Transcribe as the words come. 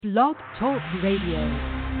Blog Talk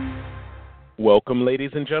Radio. Welcome, ladies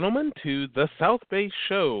and gentlemen, to the South Bay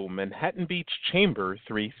Show, Manhattan Beach Chamber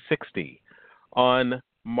 360, on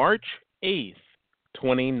March 8th,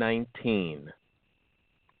 2019.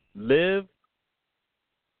 Live,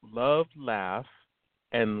 love, laugh,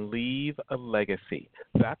 and leave a legacy.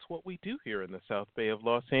 That's what we do here in the South Bay of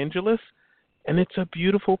Los Angeles, and it's a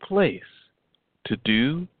beautiful place to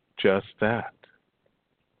do just that.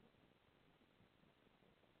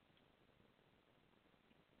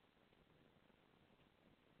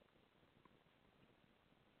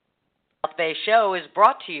 South Bay Show is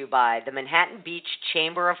brought to you by the Manhattan Beach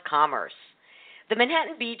Chamber of Commerce. The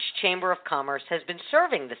Manhattan Beach Chamber of Commerce has been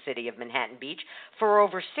serving the city of Manhattan Beach for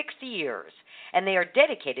over 60 years, and they are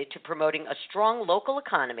dedicated to promoting a strong local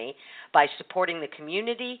economy by supporting the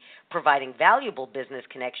community, providing valuable business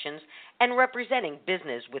connections, and representing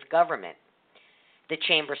business with government. The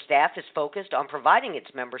Chamber staff is focused on providing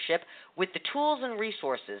its membership with the tools and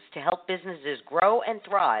resources to help businesses grow and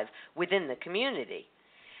thrive within the community.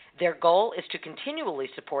 Their goal is to continually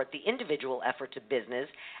support the individual efforts of business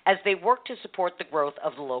as they work to support the growth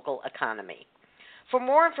of the local economy. For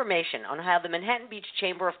more information on how the Manhattan Beach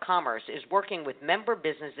Chamber of Commerce is working with member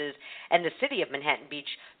businesses and the city of Manhattan Beach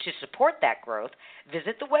to support that growth,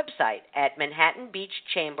 visit the website at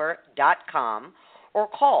manhattanbeachchamber.com or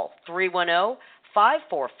call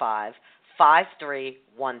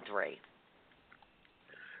 310-545-5313.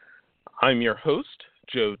 I'm your host,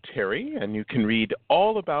 Joe Terry, and you can read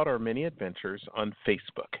all about our many adventures on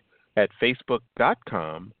Facebook at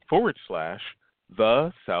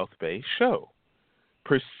facebook.com/The South Bay Show.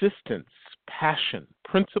 Persistence, passion,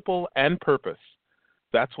 principle, and purpose.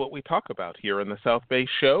 That's what we talk about here in the South Bay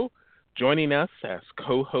Show. Joining us as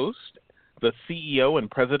co-host, the CEO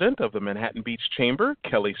and president of the Manhattan Beach Chamber,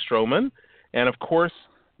 Kelly Stroman, and of course,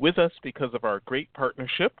 with us because of our great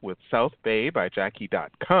partnership with South Bay by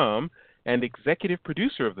Jackie.com, and executive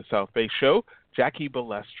producer of the South Bay Show, Jackie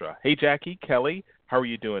Balestra. Hey, Jackie, Kelly, how are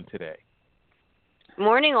you doing today?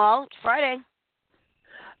 Morning, all. It's Friday.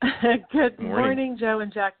 Good morning, Joe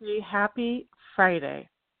and Jackie. Happy Friday.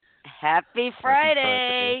 Happy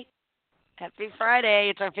Friday. Happy Friday.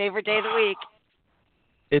 It's our favorite day of the week.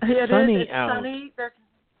 It's sunny out. It's sunny. There's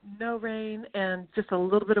no rain and just a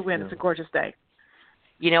little bit of wind. It's a gorgeous day.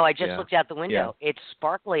 You know, I just looked out the window. Yeah. It's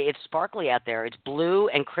sparkly. It's sparkly out there. It's blue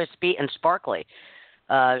and crispy and sparkly.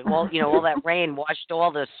 All that rain washed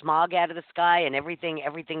all the smog out of the sky, and everything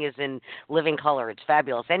is in living color. It's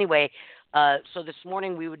fabulous. Anyway, so this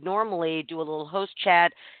morning we would normally do a little host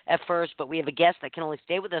chat at first, but we have a guest that can only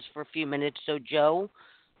stay with us for a few minutes. So, Joe,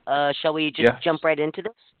 shall we just jump right into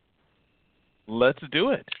this? Let's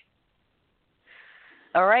do it.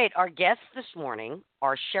 All right, our guests this morning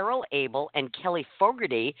are Cheryl Abel and Kelly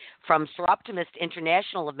Fogarty from Soroptimist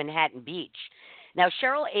International of Manhattan Beach. Now,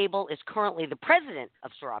 Cheryl Abel is currently the president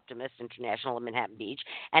of Soroptimist International of Manhattan Beach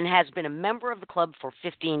and has been a member of the club for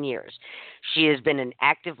 15 years. She has been an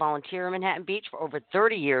active volunteer in Manhattan Beach for over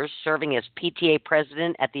 30 years, serving as PTA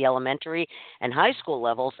president at the elementary and high school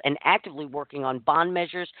levels and actively working on bond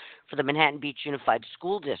measures for the Manhattan Beach Unified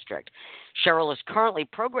School District. Cheryl is currently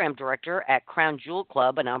program director at Crown Jewel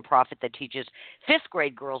Club, a nonprofit that teaches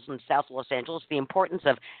fifth-grade girls in South Los Angeles the importance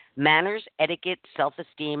of manners, etiquette,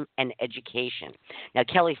 self-esteem, and education. Now,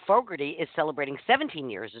 Kelly Fogarty is celebrating 17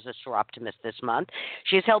 years as a Soroptimist this month.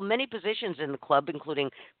 She has held many positions in the club,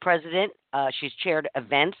 including president. She's chaired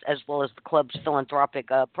events as well as the club's philanthropic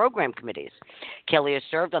program committees. Kelly has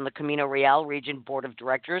served on the Camino Real Region Board of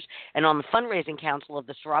Directors and on the fundraising council of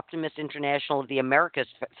the Soroptimist International of the Americas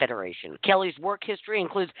Federation. Kelly's work history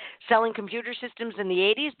includes selling computer systems in the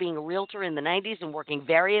 80s, being a realtor in the 90s, and working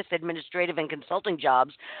various administrative and consulting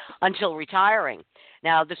jobs until retiring.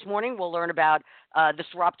 Now, this morning we'll learn about the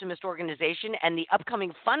Soroptimist organization and the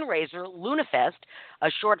upcoming fundraiser, LunaFest, a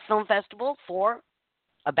short film festival for,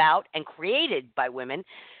 about, and created by women,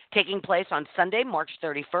 taking place on Sunday, March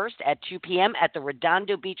 31st at 2 p.m. at the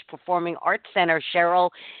Redondo Beach Performing Arts Center.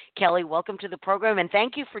 Cheryl, Kelly, welcome to the program, and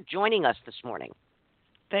thank you for joining us this morning.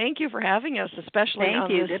 Thank you for having us, especially on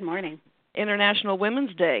this Good morning. International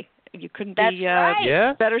Women's Day. You couldn't That's be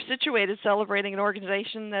right. better situated celebrating an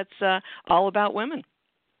organization that's all about women.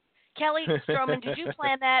 Kelly Stroman, did you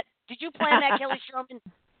plan that? Kelly Stroman?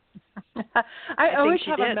 I always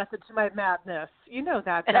have a method to my madness. You know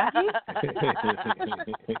that, Jackie.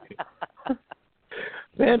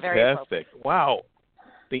 Fantastic. Wow.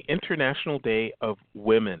 The International Day of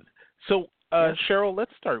Women. So, Cheryl,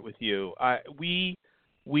 let's start with you. We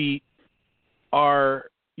are,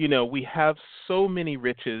 we have so many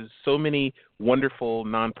riches, so many wonderful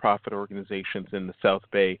nonprofit organizations in the South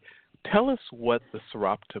Bay, tell us what the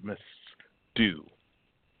Soroptimists do.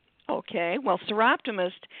 Okay. Well,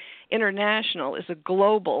 Soroptimist International is a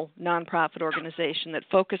global nonprofit organization that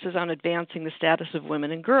focuses on advancing the status of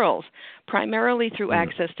women and girls, primarily through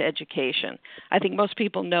access to education. I think most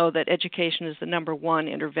people know that education is the number one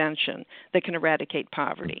intervention that can eradicate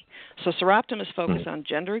poverty. So Soroptimists focus on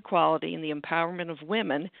gender equality and the empowerment of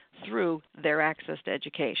women through their access to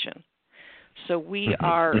education. So we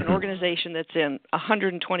are an organization that's in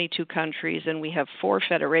 122 countries, and we have 4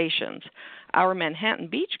 federations. Our Manhattan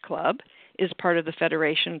Beach Club is part of the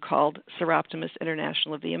federation called Soroptimist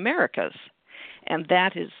International of the Americas, and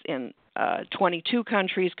that is in 22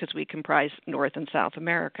 countries because we comprise North and South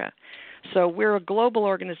America. So we're a global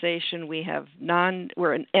organization. We're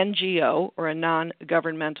an NGO, or a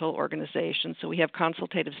non-governmental organization, so we have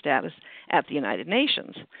consultative status at the United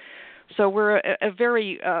Nations. So we're a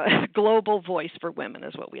very global voice for women,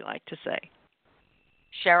 is what we like to say.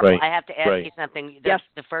 Cheryl, Right. I have to ask you something. Yes.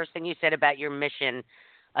 The first thing you said about your mission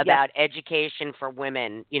about education for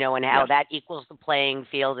women, and how that equals the playing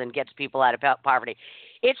field and gets people out of poverty.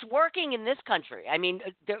 It's working in this country. I mean,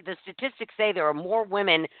 the statistics say there are more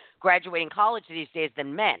women graduating college these days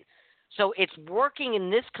than men. So it's working in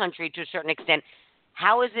this country to a certain extent.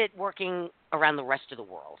 How is it working around the rest of the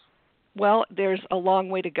world? Well, there's a long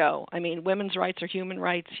way to go. I mean, women's rights are human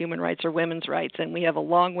rights are women's rights, and we have a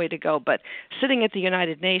long way to go. But sitting at the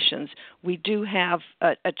United Nations, we do have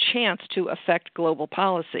a chance to affect global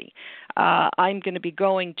policy. I'm going to be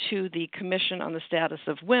going to the Commission on the Status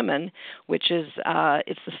of Women, which is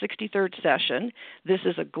it's the 63rd session. This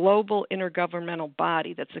is a global intergovernmental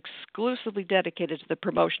body that's exclusively dedicated to the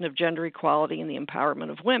promotion of gender equality and the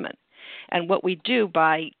empowerment of women. And what we do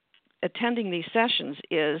by attending these sessions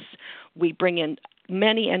is we bring in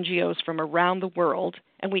many NGOs from around the world,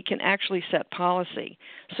 and we can actually set policy.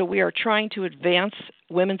 So we are trying to advance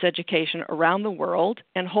women's education around the world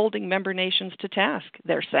and holding member nations to task.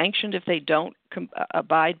 They're sanctioned if they don't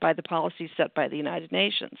abide by the policies set by the United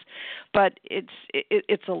Nations. But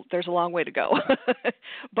there's a long way to go.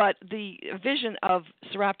 But the vision of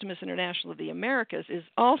Soroptimist International of the Americas is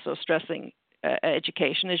also stressing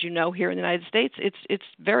education. As you know, here in the United States, it's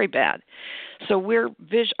very bad. So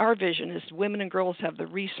our vision is women and girls have the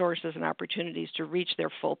resources and opportunities to reach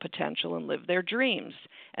their full potential and live their dreams.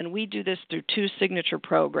 And we do this through 2 signature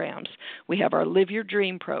programs. We have our Live Your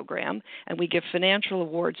Dream program, and we give financial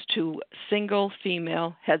awards to single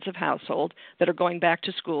female heads of household that are going back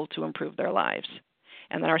to school to improve their lives.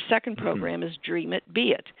 And then our second program is Dream It, Be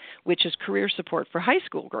It, which is career support for high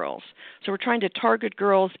school girls. So we're trying to target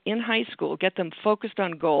girls in high school, get them focused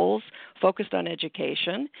on goals, focused on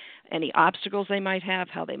education, any obstacles they might have,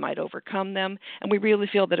 how they might overcome them. And we really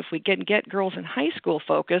feel that if we can get girls in high school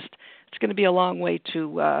focused, it's going to be a long way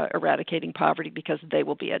to eradicating poverty because they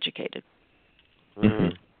will be educated.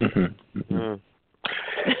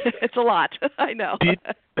 It's a lot, I know.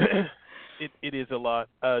 It is a lot.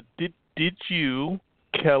 Did you,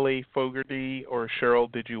 Kelly Fogarty or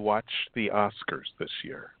Cheryl, did you watch the Oscars this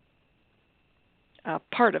year?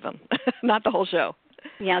 Part of them, not the whole show.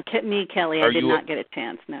 Yeah, me, Kelly, I did not get a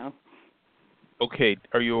chance, no. Okay,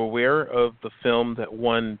 are you aware of the film that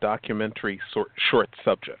won documentary short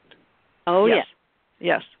subject? Oh, yes.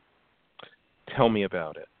 Yes. Tell me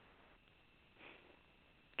about it.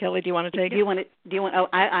 Kelly, do you want to take it? Oh,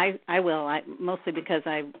 I will. Mostly because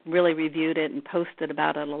I really reviewed it and posted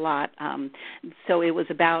about it a lot. So it was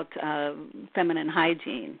about feminine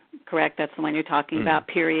hygiene, correct? That's the one you're talking about,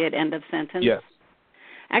 period, end of sentence? Yes.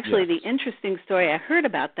 Actually, the interesting story, I heard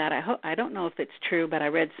about that. I don't know if it's true, but I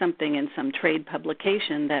read something in some trade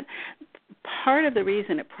publication that part of the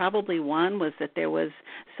reason it probably won was that there was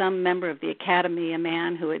some member of the Academy, a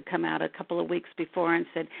man who had come out a couple of weeks before and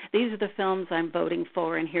said, these are the films I'm voting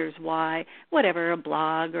for and here's why, whatever, a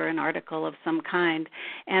blog or an article of some kind.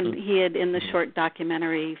 And he had, in the short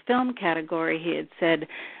documentary film category, he had said,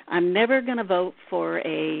 I'm never going to vote for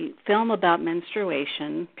a film about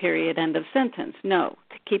menstruation, period, end of sentence. No.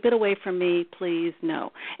 Keep it away from me, please,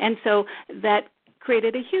 no. And so that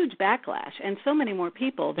created a huge backlash, and so many more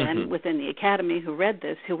people than within the Academy who read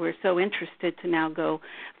this who were so interested to now go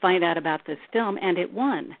find out about this film, and it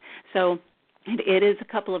won. So it is a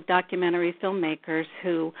couple of documentary filmmakers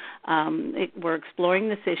who were exploring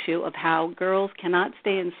this issue of how girls cannot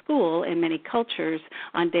stay in school in many cultures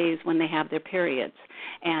on days when they have their periods.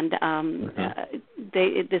 And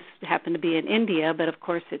this happened to be in India, but of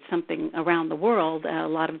course it's something around the world. A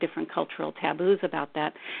lot of different cultural taboos about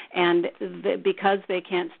that, and because they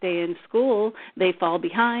can't stay in school, they fall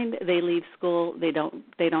behind. They leave school. They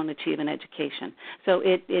don't achieve an education. So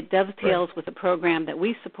it dovetails with a program that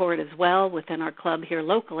we support as well within our club here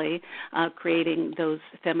locally, creating those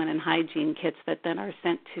feminine hygiene kits that then are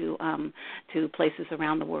sent to places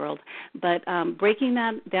around the world. But breaking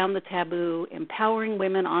down the taboo, empowering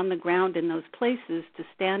women on the ground in those places to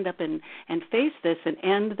stand up and face this and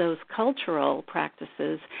end those cultural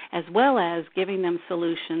practices, as well as giving them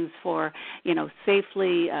solutions for,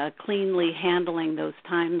 safely, cleanly handling those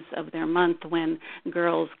times of their month when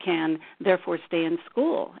girls can therefore stay in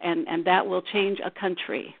school, and that will change a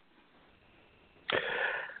country.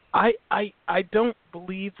 I don't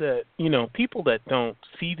believe that, people that don't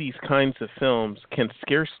see these kinds of films can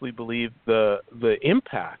scarcely believe the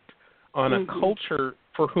impact on a culture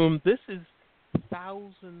for whom this is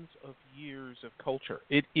thousands of years of culture.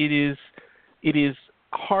 It is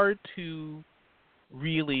hard to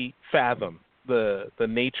really fathom the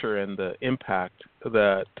nature and the impact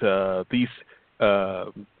that these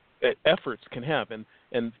efforts can have, and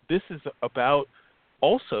this is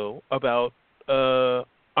also about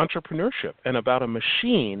entrepreneurship and about a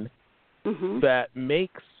machine that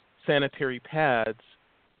makes sanitary pads.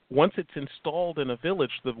 Once it's installed in a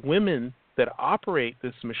village, the women that operate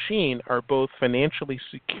this machine are both financially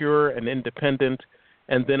secure and independent,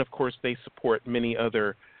 and then, of course, they support many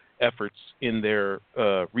other efforts in their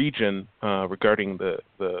region regarding the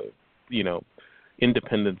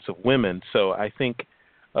independence of women. So I think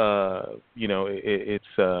it's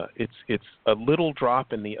a little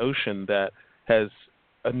drop in the ocean that has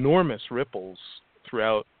enormous ripples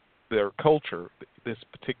throughout their culture. This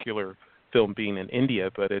particular film being in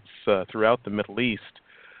India, but it's throughout the Middle East.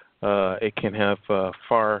 It can have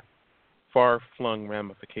far-flung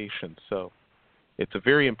ramifications. So it's a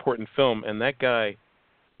very important film, and that guy,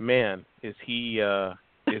 man, is he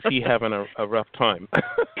having a rough time?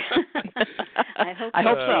 I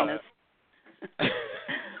hope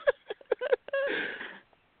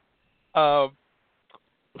so.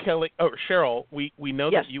 Kelly, Cheryl, we know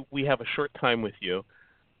yes. that we have a short time with you.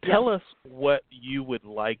 Tell us what you would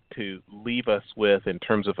like to leave us with in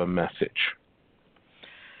terms of a message.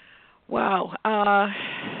 Wow.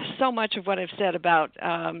 So much of what I've said about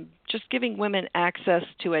just giving women access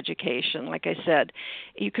to education. Like I said,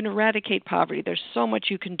 you can eradicate poverty. There's so much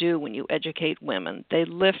you can do when you educate women. They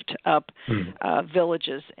lift up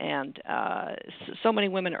villages, and so many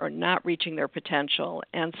women are not reaching their potential.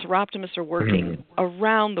 And Soroptimists are working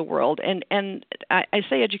around the world. And I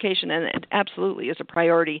say education, and it absolutely is a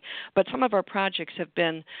priority, but some of our projects have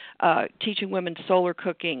been teaching women solar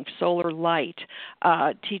cooking, solar light,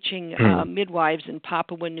 teaching midwives in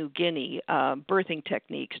Papua New Guinea birthing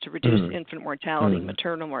techniques to reduce infant mortality,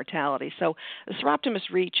 maternal mortality. So the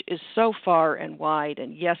Soroptimist reach is so far and wide,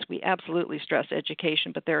 and yes, we absolutely stress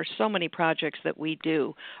education, but there are so many projects that we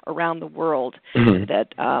do around the world that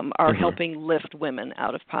are helping lift women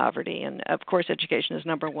out of poverty. And, of course, education is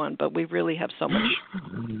number one, but we really have so much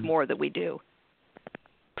more that we do.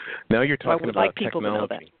 Now you're talking about like people technology.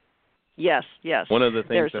 To know that. Yes, yes. One of the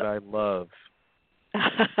things that I love.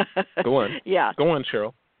 Go on. Yeah. Go on,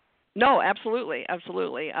 Cheryl. No, absolutely.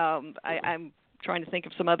 I'm trying to think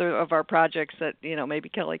of some other of our projects that, maybe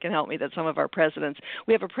Kelly can help me, that some of our presidents,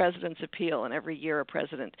 we have a president's appeal, and every year a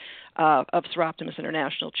president of Soroptimist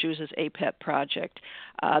International chooses a pet project.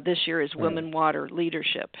 This year is Women Water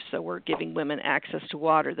Leadership. So we're giving women access to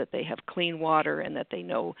water, that they have clean water and that they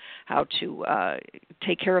know how to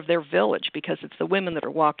take care of their village, because it's the women that are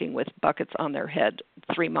walking with buckets on their head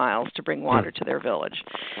 3 miles to bring water to their village.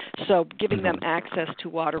 So giving them access to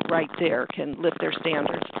water right there can lift their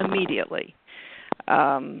standards immediately.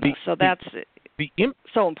 So that's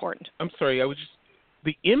so important. I'm sorry,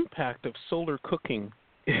 the impact of solar cooking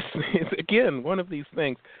is again one of these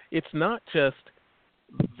things. It's not just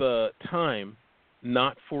the time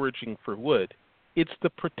not foraging for wood. It's the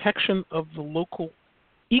protection of the local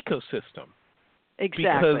ecosystem.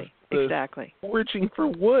 Exactly. Because foraging for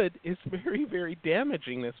wood is very, very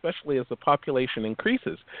damaging, especially as the population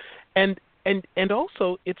increases. And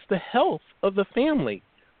also it's the health of the family.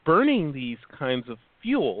 Burning these kinds of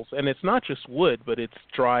fuels, and it's not just wood, but it's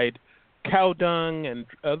dried cow dung and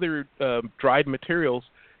other dried materials,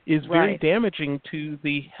 is very damaging to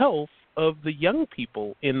the health of the young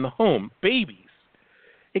people in the home, babies.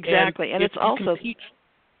 Exactly, and it's also...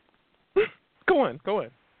 Go on.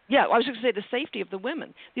 Yeah, I was going to say the safety of the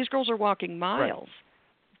women. These girls are walking miles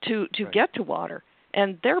to get to water,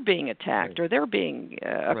 and they're being attacked or they're being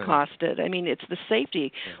accosted. I mean, it's the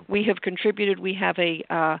safety. We have contributed. We have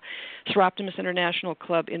a Soroptimist International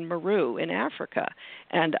Club in Meru in Africa,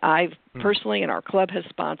 and I've personally, and our club has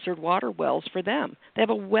sponsored water wells for them. They have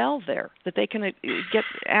a well there that they can get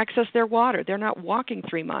access their water. They're not walking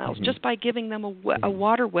 3 miles just by giving them a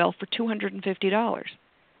water well for $250.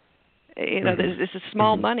 You know, this is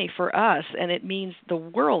small money for us, and it means the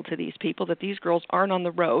world to these people that these girls aren't on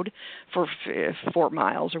the road for 4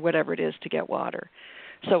 miles or whatever it is to get water.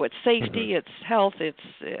 So it's safety, it's health, it's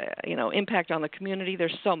impact on the community.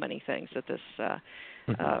 There's so many things that this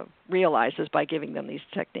realizes by giving them these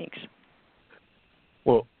techniques.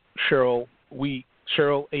 Well, Cheryl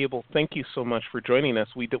Abel, thank you so much for joining us.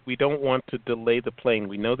 We don't want to delay the plane.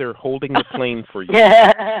 We know they're holding the plane for you.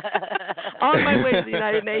 On my way to the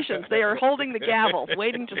United Nations. They are holding the gavel,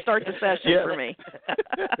 waiting to start the session for me.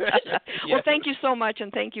 Well, thank you so much,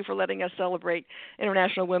 and thank you for letting us celebrate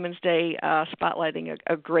International Women's Day, spotlighting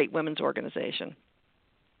a great women's organization.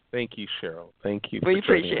 Thank you, Cheryl. Thank you. We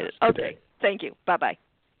appreciate it. Okay. Thank you. Bye-bye.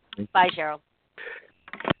 Bye, Cheryl.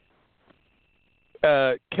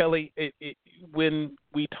 Kelly, when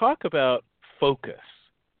we talk about focus,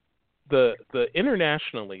 the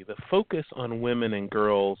internationally, the focus on women and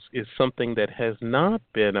girls is something that has not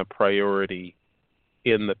been a priority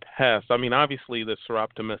in the past. I mean, obviously, the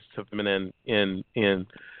Soroptimists have been in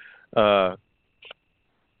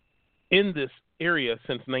this area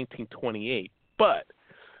since 1928, but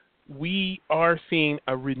we are seeing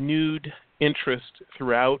a renewed interest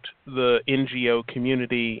throughout the NGO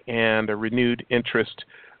community and a renewed interest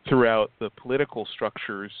throughout the political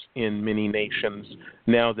structures in many nations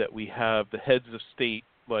now that we have the heads of state,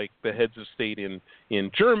 like the heads of state in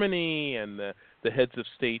Germany and the heads of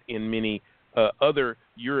state in many other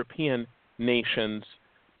European nations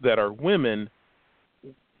that are women.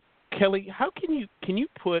 Kelly, how can you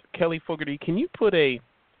put, Kelly Fogarty, can you put a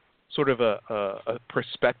sort of a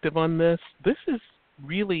perspective on this? This is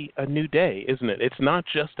really a new day, isn't it? It's not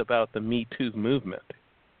just about the Me Too movement.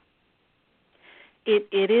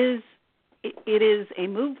 It is a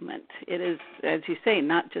movement. It is, as you say,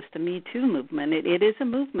 not just a Me Too movement. It is a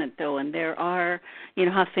movement, though, and there are, you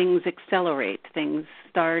know, how things accelerate. Things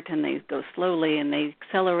start and they go slowly and they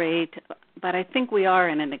accelerate. But I think we are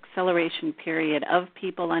in an acceleration period of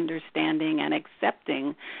people understanding and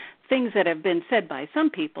accepting things that have been said by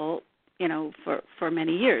some people, you know, for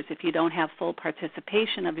many years. If you don't have full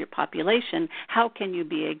participation of your population, how can you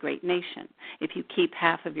be a great nation if you keep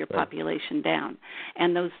half of your population down?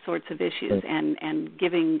 And those sorts of issues, and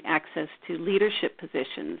giving access to leadership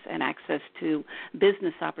positions and access to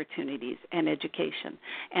business opportunities and education.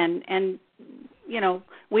 And you know,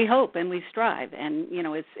 we hope and we strive. And, you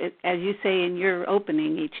know, it's as you say in your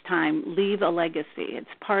opening each time, leave a legacy.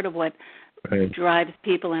 It's part of what drives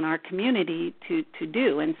people in our community to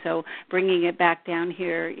do. And so bringing it back down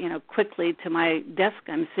here, you know, quickly to my desk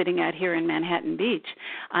I'm sitting at here in Manhattan Beach,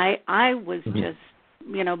 I was just,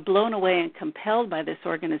 you know, blown away and compelled by this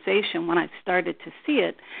organization when I started to see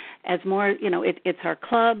it as more, you know, it's our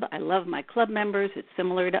club. I love my club members. It's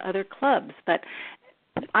similar to other clubs. But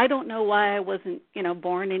I don't know why I wasn't, you know,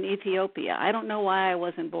 born in Ethiopia. I don't know why I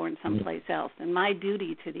wasn't born someplace else. And my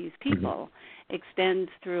duty to these people extends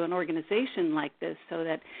through an organization like this, so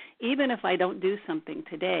that even if I don't do something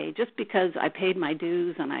today, just because I paid my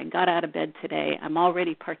dues and I got out of bed today, I'm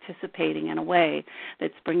already participating in a way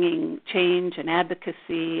that's bringing change and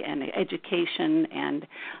advocacy and education and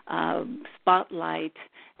spotlight,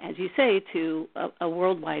 as you say, to a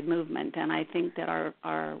worldwide movement. And I think that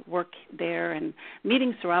our work there and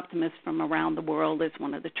meeting Soroptimists from around the world is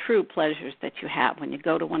one of the true pleasures that you have when you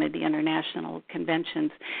go to one of the international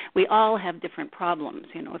conventions. We all have different problems.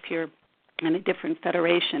 You know, if you're in a different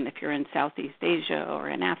federation, if you're in Southeast Asia or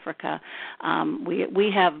in Africa,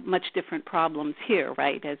 we have much different problems here,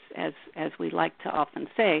 right, as we like to often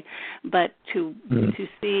say. But to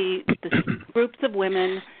see the groups of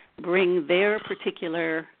women bring their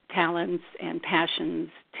particular talents and passions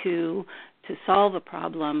to solve a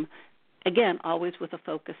problem, again, always with a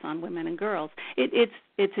focus on women and girls.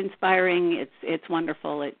 It's inspiring. It's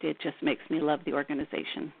wonderful. It just makes me love the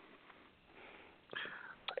organization.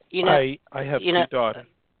 You know, I have two daughters.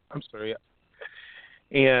 I'm sorry.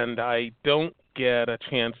 And I don't get a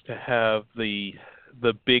chance to have the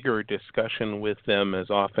bigger discussion with them as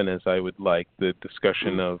often as I would like, the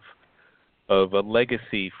discussion of a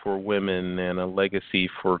legacy for women and a legacy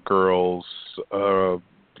for girls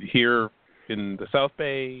here in the South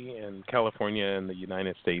Bay and California and the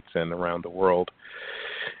United States and around the world.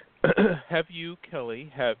 Have you,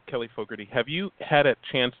 Kelly Fogarty, have you had a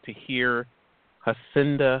chance to hear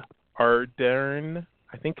Jacinda Ardern.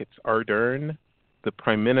 I think it's Ardern, the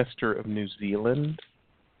Prime Minister of New Zealand.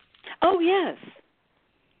 Oh, yes.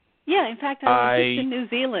 Yeah, in fact, I was just in New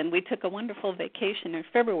Zealand. We took a wonderful vacation in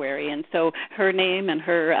February, and so her name and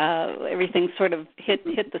her everything sort of hit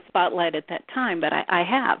the spotlight at that time. But I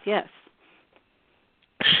have, yes.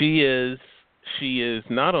 She is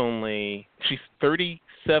not only, she's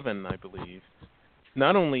 37, I believe.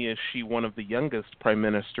 Not only is she one of the youngest prime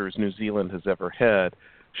ministers New Zealand has ever had,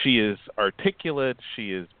 she is articulate,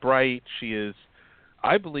 she is bright, she is,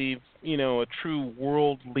 I believe, a true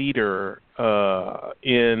world leader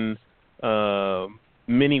in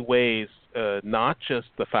many ways, not just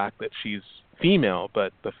the fact that she's female,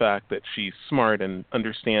 but the fact that she's smart and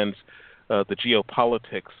understands the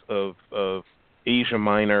geopolitics of Asia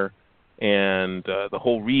Minor and the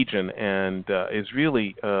whole region, and is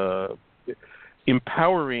really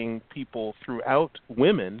empowering people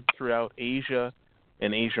women throughout Asia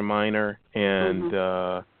and Asia Minor, and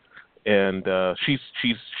she's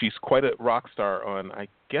quite a rock star on, I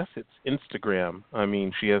guess it's Instagram. I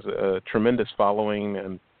mean, she has a tremendous following,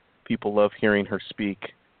 and people love hearing her speak.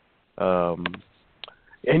 And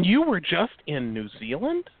you were just in New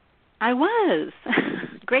Zealand? I was.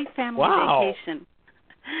 Great family vacation.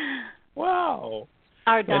 Wow.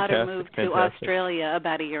 Our daughter moved to Australia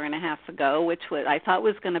about a year and a half ago, which I thought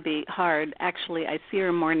was going to be hard. Actually, I see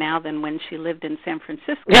her more now than when she lived in San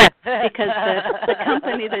Francisco, because the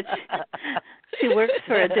company that she works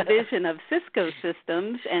for, a division of Cisco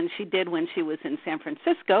Systems, and she did when she was in San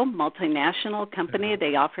Francisco, multinational company.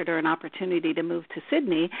 They offered her an opportunity to move to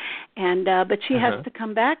Sydney, and but she has to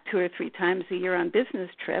come back 2 or 3 times a year on business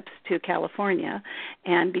trips to California,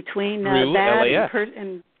 and between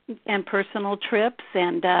that and personal trips,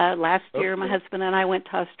 and last year my husband and I went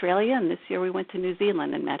to Australia, and this year we went to New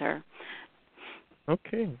Zealand and met her.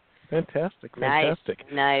 Okay, fantastic. Nice.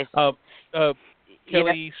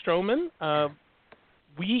 Kelly Stroman,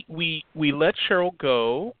 we let Cheryl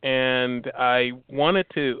go, and I'm going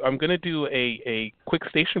to do a quick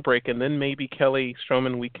station break, and then maybe Kelly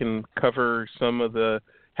Stroman, we can cover some of the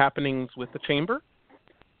happenings with the Chamber.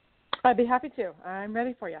 I'd be happy to. I'm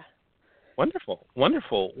ready for you.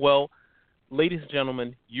 Wonderful. Well, ladies and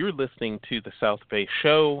gentlemen, you're listening to the South Bay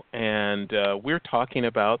Show, and we're talking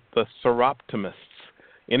about the Soroptimists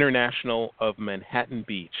International of Manhattan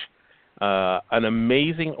Beach, an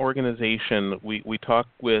amazing organization. We talk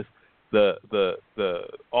with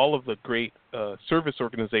all of the great service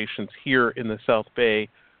organizations here in the South Bay,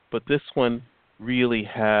 but this one really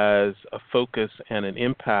has a focus and an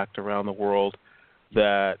impact around the world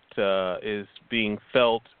that is being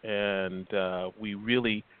felt, and we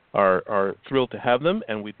really are thrilled to have them,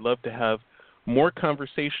 and we'd love to have more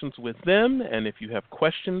conversations with them. And if you have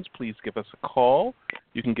questions, please give us a call.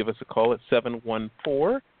 You can give us a call at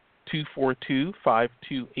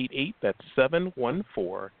 714-242-5288. That's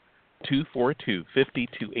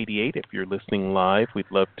 714-242-5288. If you're listening live,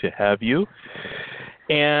 we'd love to have you.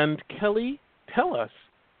 And Kelly, tell us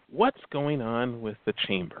what's going on with the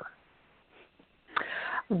Chamber.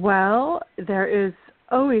 Well, there is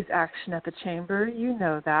always action at the Chamber. You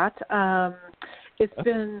know that. It's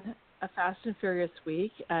been a fast and furious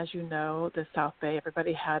week. As you know, the South Bay,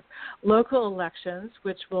 everybody had local elections,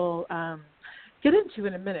 which we'll get into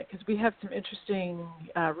in a minute, because we have some interesting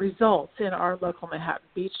results in our local Manhattan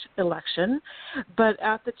Beach election. But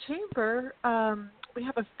at the Chamber, we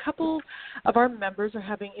have a couple of our members are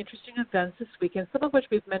having interesting events this weekend, some of which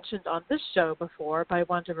we've mentioned on this show before, but I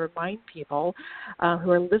want to remind people who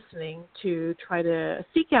are listening to try to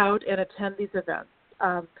seek out and attend these events.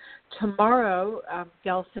 Tomorrow,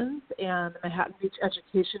 Gelson's and the Manhattan Beach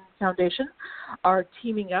Education Foundation are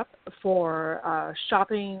teaming up for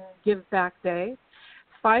Shopping Give Back Day.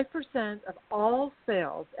 5% of all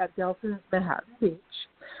sales at Gelson's Manhattan Beach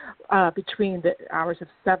between the hours of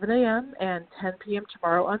 7 a.m. and 10 p.m.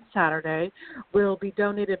 tomorrow on Saturday will be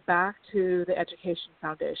donated back to the Education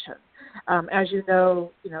Foundation. As you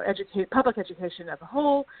know, public education as a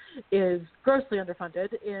whole is grossly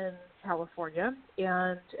underfunded in California,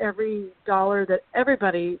 and every dollar that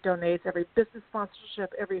everybody donates, every business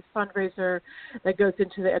sponsorship, every fundraiser that goes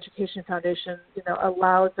into the Education Foundation,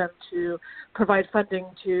 allows them to provide funding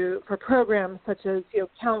for programs such as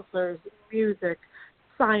counselors, music,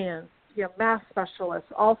 science, math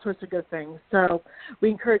specialists, all sorts of good things. So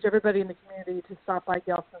we encourage everybody in the community to stop by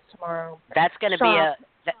Gelson's tomorrow. That's going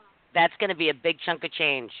to be a big chunk of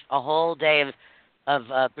change. A whole day of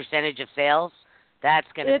percentage of sales. That's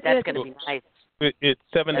going to be nice. It's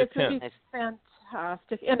 7 to 10. It's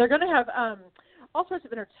fantastic, and they're going to have all sorts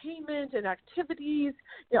of entertainment and activities.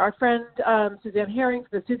 Our friend Suzanne Herring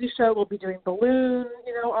from the Susie Show will be doing balloon,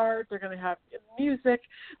 art. They're going to have music.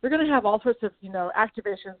 They're going to have all sorts of,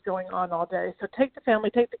 activations going on all day. So take the family,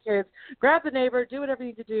 take the kids, grab the neighbor, do whatever you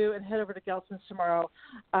need to do, and head over to Gelson's tomorrow,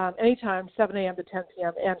 anytime, 7 a.m. to 10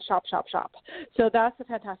 p.m., and shop. So that's a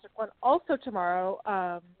fantastic one. Also tomorrow,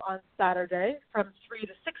 on Saturday, from 3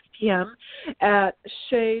 to 6 p.m. at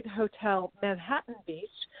Shade Hotel Manhattan Beach,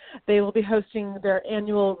 they will be hosting their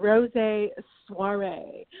annual Rosé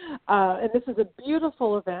Soirée. And this is a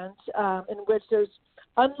beautiful event in which there's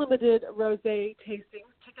unlimited rosé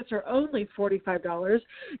tastings. Tickets are only $45.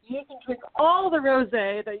 You can drink all the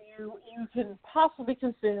rosé that you can possibly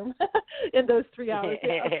consume in those 3 hours.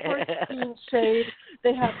 Of course, being Shade,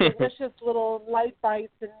 they have delicious little light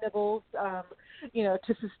bites and nibbles,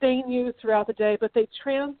 to sustain you throughout the day. But they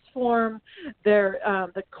transform their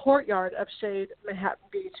the courtyard of Shade Manhattan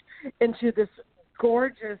Beach into this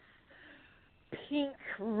gorgeous pink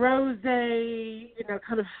rosé,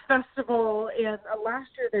 kind of festival. And last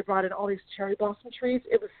year they brought in all these cherry blossom trees.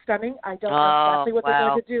 It was stunning. I don't know exactly what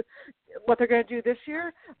they're going to do this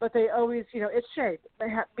year, but they always, it's Shade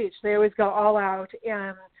Manhattan Beach. They always go all out,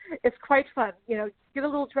 and it's quite fun. Get a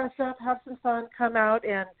little dress up, have some fun, come out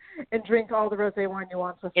and drink all the rosé wine you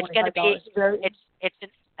want for $45. It's going to be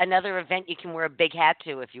it's another event you can wear a big hat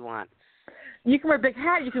to if you want. You can wear a big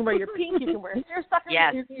hat. You can wear your pink. You can wear seersucker.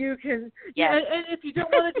 Yes. You can. Yes. And if you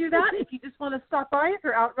don't want to do that, if you just want to stop by, if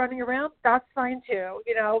you're out running around, that's fine too.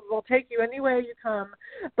 We'll take you anywhere you come.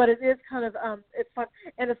 But it is kind of it's fun,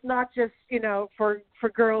 and it's not just for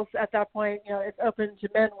girls at that point. It's open to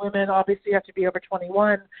men, women. Obviously, you have to be over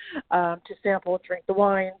 21 to sample and drink the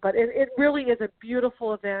wine. But it really is a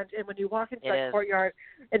beautiful event, and when you walk into that courtyard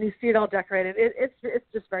and you see it all decorated, it's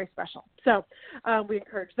just very special. So we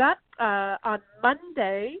encourage that. On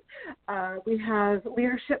Monday, we have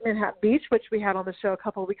Leadership Manhattan Beach, which we had on the show a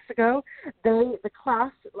couple of weeks ago. The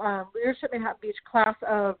class, Leadership Manhattan Beach class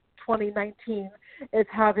of 2019, is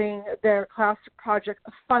having their class project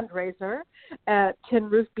fundraiser at Tin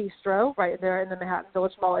Roof Bistro right there in the Manhattan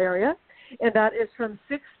Village Mall area. And that is from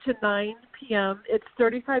 6 to 9 p.m. It's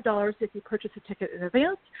 $35 if you purchase a ticket in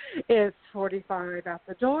advance. It's $45 at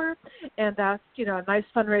the door. And that's, a nice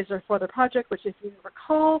fundraiser for the project, which, if you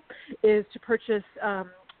recall, is to purchase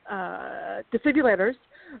defibrillators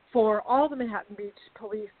for all the Manhattan Beach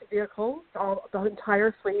police vehicles, the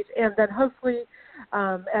entire fleet. And then hopefully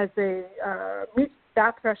as they meet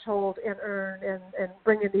that threshold and earn and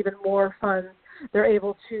bring in even more funds, they're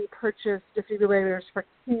able to purchase defibrillators for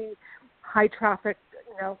key high traffic,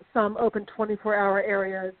 some open 24-hour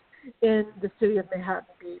areas in the city of Manhattan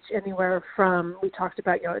Beach, anywhere from, we talked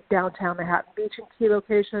about, downtown Manhattan Beach and key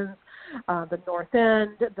locations, the North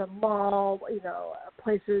End, the mall,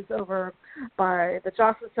 places over by the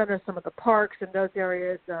Johnson Center, some of the parks in those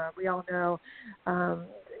areas. We all know,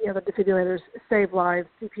 the defibrillators save lives,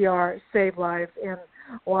 CPR save lives, and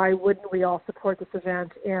why wouldn't we all support this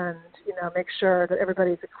event and, make sure that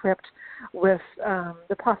everybody's equipped with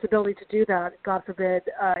the possibility to do that, God forbid,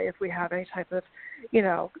 if we have any type of,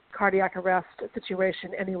 cardiac arrest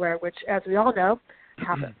situation anywhere, which, as we all know,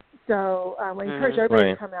 happens. So we encourage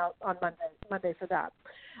everybody to come out on Monday for that.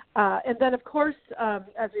 And then, of course,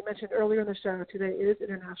 as we mentioned earlier in the show, today is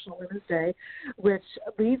International Women's Day, which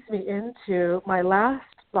leads me into my last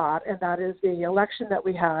thought, and that is the election that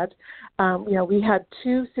we had. We had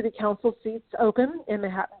 2 city council seats open in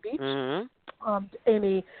Manhattan Beach. Mm-hmm.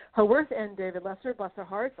 Amy Haworth and David Lesser, bless their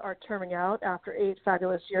hearts, are terming out after 8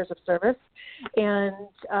 fabulous years of service. And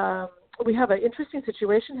we have an interesting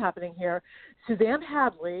situation happening here. Suzanne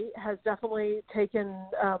Hadley has definitely taken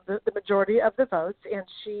the majority of the votes, and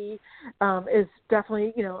she is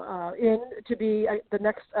definitely, in to be the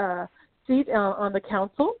next seat on the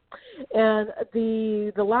council. And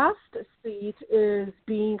the last seat is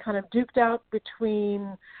being kind of duked out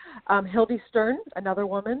between Hildy Stern, another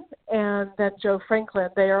woman, and then Joe Franklin.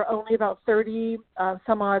 They are only about 30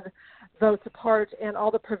 some odd votes apart, and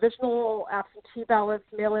all the provisional absentee ballots,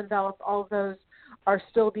 mail-in ballots, all of those are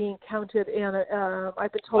still being counted. And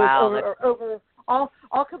I've been told over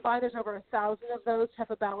all combined, there's over 1,000 of those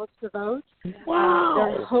type of ballots to vote.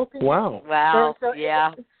 Wow! They're hoping. Wow! So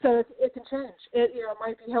yeah. So it can change. It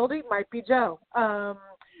might be Hildy, might be Joe.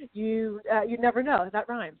 You never know. That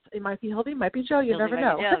rhymes. It might be Hildy, might be Joe. You never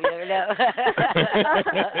know. You never know.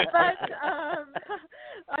 But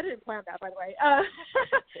I didn't plan that, by the way.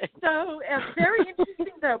 So very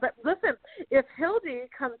interesting, though. But listen, if Hildy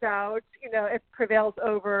comes out, it prevails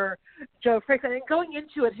over Joe Franklin. And going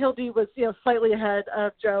into it, Hildy was slightly ahead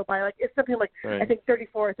of Joe by it's something like I think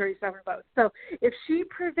 34 or 37 votes. So if she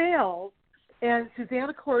prevails, and Suzanne,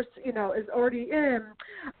 of course, is already in.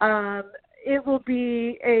 It will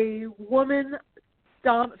be a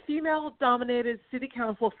female-dominated city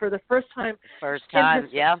council for the first time. First time,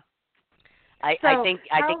 yeah. I think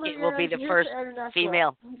Hallelujah, it will be the first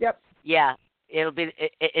female. Yep. Yeah, it'll be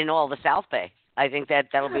in all the South Bay. I think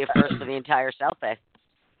that'll be a first for the entire South Bay.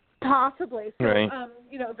 Possibly. So, right.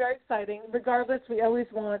 Very exciting. Regardless, we always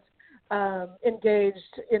want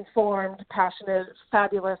engaged, informed, passionate,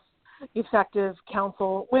 fabulous, effective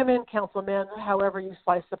women, councilmen, however you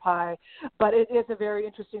slice the pie. But it is a very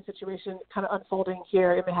interesting situation kind of unfolding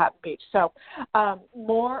here in Manhattan Beach. So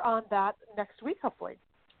more on that next week, hopefully.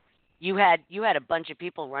 You had a bunch of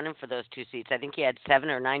people running for those 2 seats. I think you had 7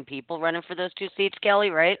 or 9 people running for those 2 seats, Kelly,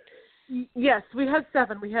 right? Yes, we had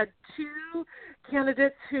 7. We had 2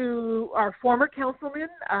 candidates who are former councilmen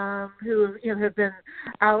who have been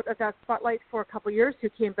out of that spotlight for a couple of years, who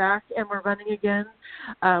came back and were running again.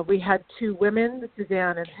 We had 2 women,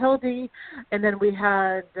 Suzanne and Hildy, and then we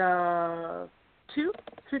had 2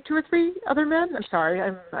 or 3 other men. I'm sorry,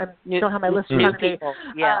 I don't have my list in front of me. People.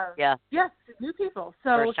 Yeah. Yes, new people.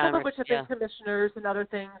 So some of which have been commissioners and other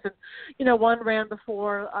things. And, one ran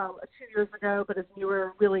before 2 years ago, but is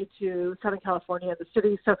newer really to Southern California and the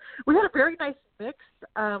city. So we had a very nice mix.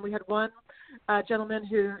 We had one gentleman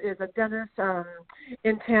who is a dentist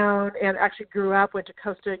in town and actually went to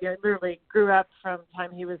Costa, literally grew up from the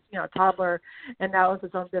time he was, a toddler, and now has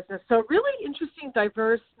his own business. So really interesting,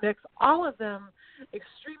 diverse mix, all of them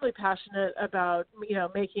extremely passionate about,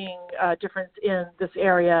 making a difference in this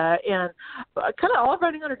area, and kind of all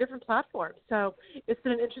running on a different platform. So it's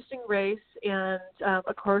been an interesting race, and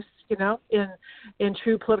of course, in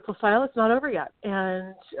true political style, it's not over yet.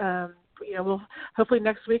 And we'll hopefully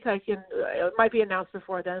next week it might be announced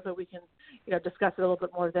before then, but we can discuss it a little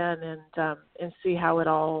bit more then and see how it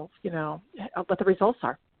all what the results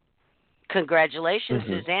are. Congratulations,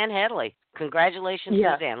 Suzanne Hadley. Congratulations,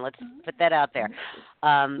 Suzanne. Let's put that out there.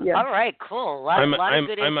 All right, cool. A lot of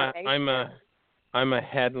good information. I'm a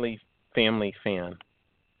Hadley family fan.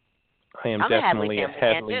 I'm definitely a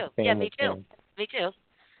Hadley fan too. family Yeah, me too. fan. Me too.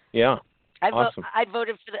 Yeah. Awesome. I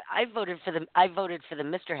voted for the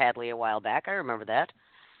Mr. Hadley a while back. I remember that.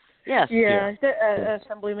 Yes. Yeah.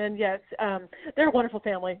 Assemblyman. Yes. They're a wonderful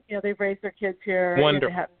family. They've raised their kids here in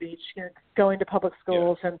Manhattan Beach, going to public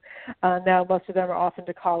schools, and now most of them are off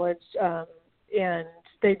into college. And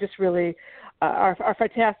they just really are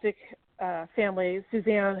fantastic family.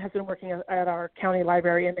 Suzanne has been working at our county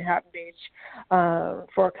library in Manhattan Beach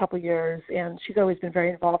for a couple years, and she's always been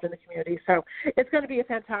very involved in the community. So it's going to be a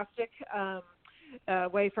fantastic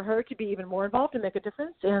way for her to be even more involved and make a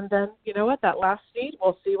difference. And then, that last seat,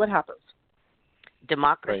 we'll see what happens.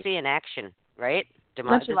 Democracy in action, right?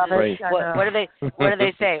 Don't you love it? What do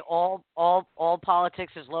they say? All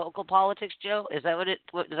politics is local politics, Joe? Is that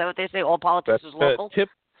what they say? All politics is local?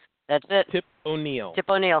 That's it. Tip O'Neill.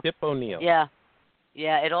 Yeah.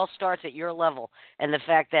 Yeah, it all starts at your level. And the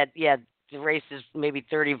fact that, the race is maybe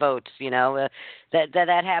 30 votes,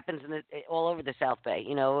 that happens all over the South Bay.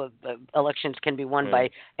 Elections can be won by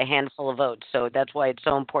a handful of votes. So that's why it's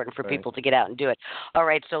so important for people to get out and do it. All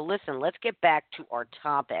right, so listen, let's get back to our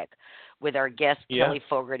topic with our guest, Kelly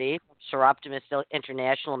Fogarty, Soroptimist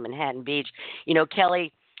International in Manhattan Beach.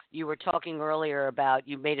 Kelly, you were talking earlier about,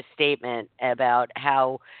 you made a statement about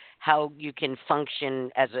how you can function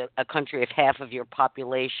as a country if half of your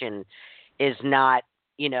population is not,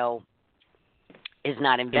 is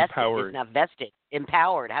not invested, is not vested,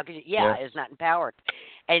 empowered. How could you? Is not empowered.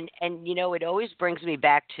 And it always brings me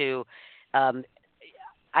back to,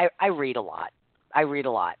 I read a lot. I read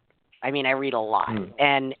a lot, and I read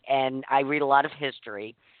a lot of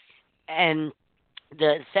history, and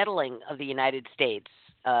the settling of the United States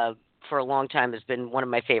for a long time has been one of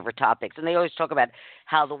my favorite topics. And they always talk about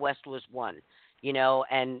how the West was won,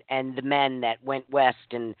 and the men that went west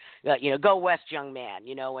and, go west, young man,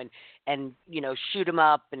 and shoot them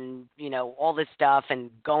up and, all this stuff and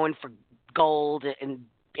going for gold in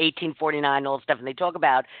 1849, all this stuff. And they talk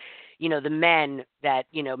about, the men that,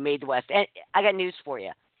 made the West. And I got news for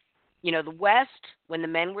you. The West, when the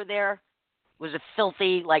men were there, was a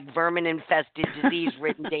filthy, vermin infested, disease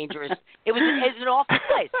ridden, dangerous. It was an awful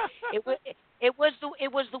place. It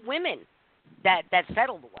was the women that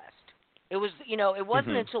settled the West. It was, it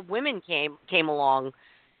wasn't until women came along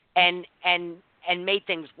and made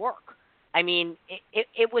things work. I mean,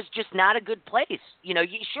 it was just not a good place.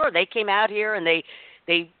 Sure, they came out here and they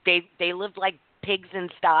lived like pigs in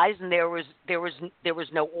sties, and there was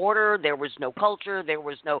no order, there was no culture, and it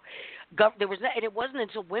wasn't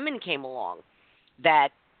until women came along that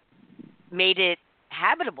made it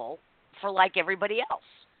habitable for like everybody else.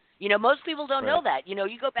 Most people don't know that. You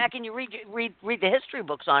go back and you read the history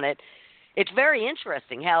books on it. It's very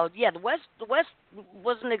interesting how the West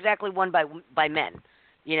wasn't exactly won by men,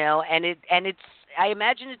 and it's I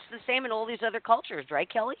imagine it's the same in all these other cultures, right,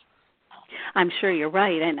 Kelly? I'm sure you're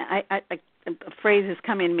right, and a phrase is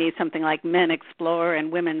coming to me, something like "men explore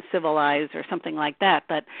and women civilize" or something like that.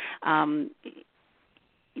 But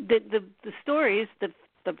the stories, the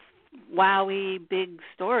wowie big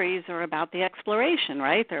stories are about the exploration,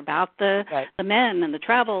 right? They're about the men and the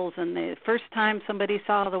travels and the first time somebody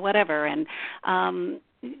saw the whatever. And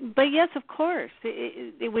but yes, of course,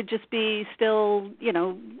 it would just be still,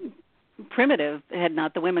 primitive had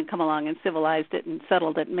not the women come along and civilized it and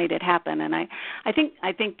settled it and made it happen. And I think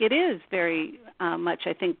it is very much.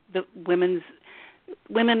 I think the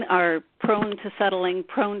women are prone to settling,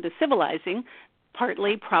 prone to civilizing.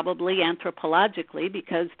 Partly, probably anthropologically,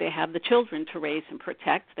 because they have the children to raise and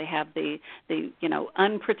protect. They have the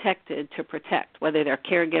unprotected to protect, whether they're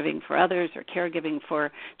caregiving for others or caregiving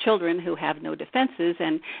for children who have no defenses.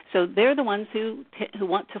 And so they're the ones who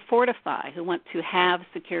want to fortify, who want to have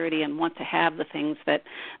security and want to have the things that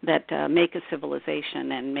make a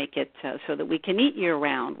civilization and make it so that we can eat year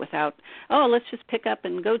round without, let's just pick up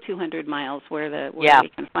and go 200 miles where we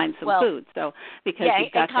can find some food. So because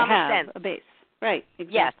you've got to have a base. Right,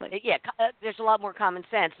 exactly. Yes, there's a lot more common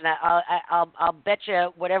sense, and I'll bet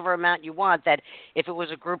you whatever amount you want that if it was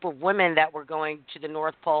a group of women that were going to the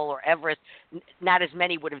North Pole or Everest, not as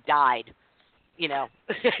many would have died.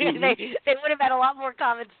 Mm-hmm. they would have had a lot more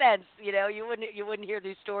common sense. You wouldn't hear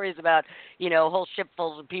these stories about whole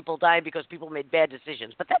shipfuls of people dying because people made bad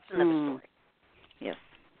decisions. But that's another story. Yes.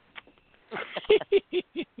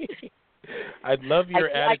 I'd love your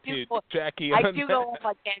attitude, Jackie. I do go off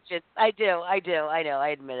on tangents. I do. I know. I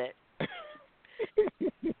admit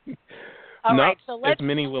it. All right, so as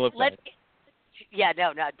many will have died. Yeah,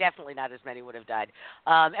 no, definitely not as many would have died.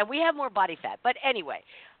 And we have more body fat. But anyway,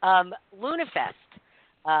 LunaFest.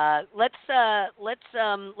 Let's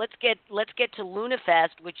get to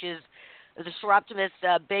LunaFest, which is the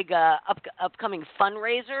Soroptimist big upcoming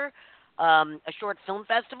fundraiser, a short film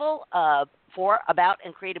festival for, about,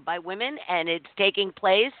 and created by women, and it's taking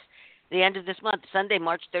place the end of this month, Sunday,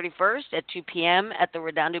 March 31st at 2 p.m. at the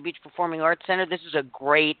Redondo Beach Performing Arts Center. This is a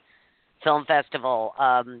great film festival.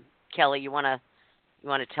 Kelly, you want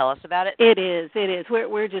to tell us about it? It is.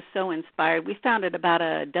 We're just so inspired. We founded about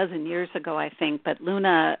a dozen years ago, I think, but the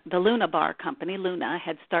Luna Bar company, Luna,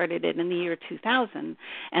 had started it in the year 2000,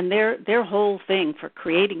 and their whole thing for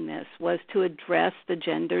creating this was to address the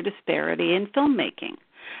gender disparity in filmmaking.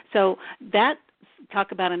 So that,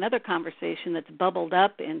 talk about another conversation that's bubbled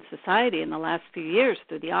up in society in the last few years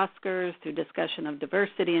through the Oscars, through discussion of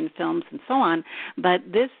diversity in films and so on. But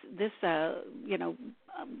this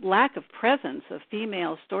lack of presence of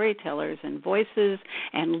female storytellers and voices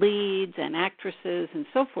and leads and actresses and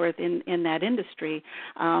so forth in that industry,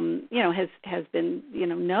 has been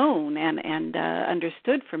known and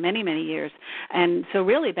understood for many, many years. And so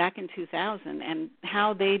really back in 2000, and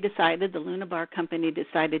how they decided, the Luna Bar company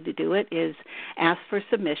decided to do it, is ask for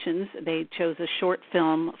submissions. They chose a short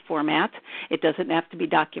film format. It doesn't have to be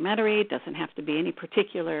documentary. It doesn't have to be any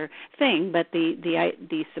particular thing, but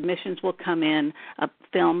the submissions will come in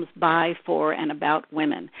films by, for, and about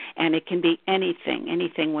women. And it can be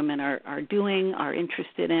anything women are doing, are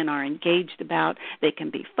interested in, are engaged about. They can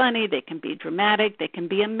be funny, they can be dramatic, they can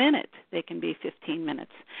be a minute, they can be 15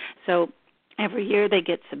 minutes. So every year they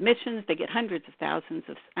get submissions. They get hundreds of thousands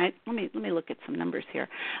of. Let me look at some numbers here.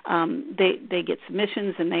 They get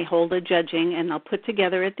submissions and they hold a judging, and they'll put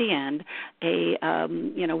together at the end a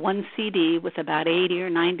one CD with about 80 or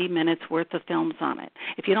 90 minutes worth of films on it.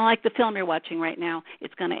 If you don't like the film you're watching right now,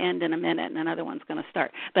 it's going to end in a minute and another one's going to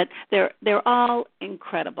start. But they're all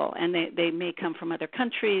incredible, and they may come from other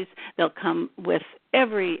countries. They'll come with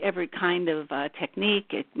every kind of technique.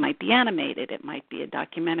 It might be animated, it might be a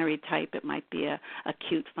documentary type, it might be a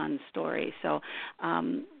cute, fun story. So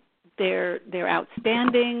they're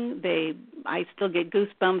outstanding. I still get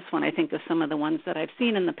goosebumps when I think of some of the ones that I've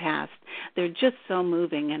seen in the past. They're just so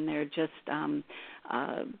moving, and they're just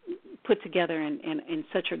put together in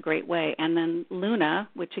such a great way. And then Luna,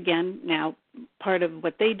 which again, now part of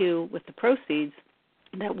what they do with the proceeds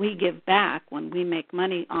that we give back when we make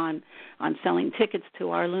money on selling tickets to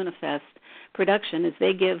our LunaFest production, is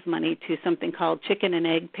they give money to something called Chicken and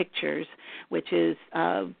Egg Pictures, which is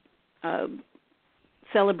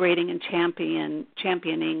celebrating and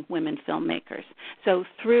championing women filmmakers. So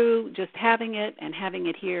through just having it and having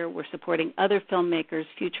it here, we're supporting other filmmakers,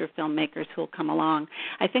 future filmmakers who will come along.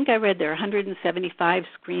 I think I read there are 175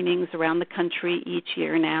 screenings around the country each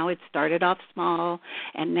year now. It started off small,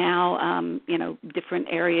 and now, different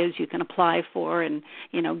areas you can apply for and,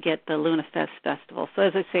 get the Luna Fest Festival. So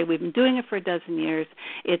as I say, we've been doing it for a dozen years.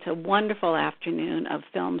 It's a wonderful afternoon of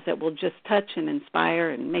films that will just touch and inspire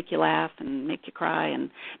and make you laugh and make you cry and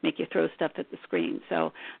make you throw stuff at the screen.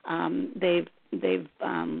 So they've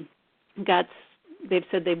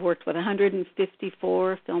said they've worked with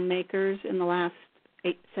 154 filmmakers in the last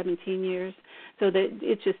 17 years. So that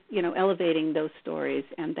it's just elevating those stories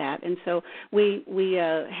and that. And so we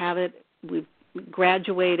have it. We've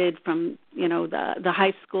graduated from the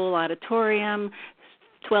high school auditorium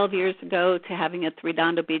 12 years ago to having it at the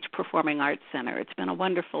Redondo Beach Performing Arts Center. It's been a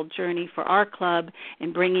wonderful journey for our club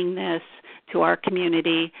in bringing this to our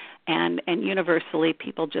community, and universally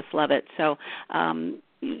people just love it. So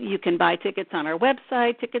you can buy tickets on our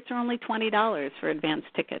website. Tickets are only $20 for advance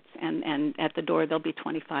tickets, and at the door they'll be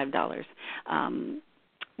 $25.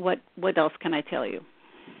 What else can I tell you?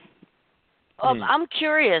 I'm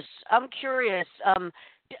curious.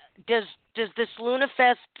 Does this Luna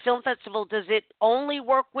Fest Film Festival, does it only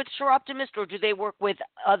work with Soroptimist, or do they work with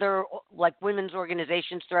other women's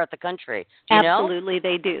organizations throughout the country? Do you Absolutely, know?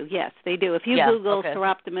 They do. Yes, they do. If you Google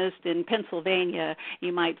Soroptimist in Pennsylvania,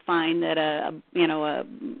 you might find that a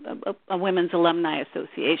women's alumni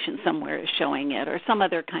association somewhere is showing it, or some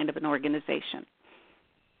other kind of an organization.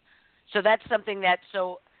 So that's something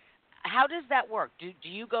how does that work? Do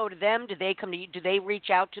you go to them? Do they come to you? Do they reach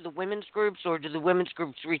out to the women's groups, or do the women's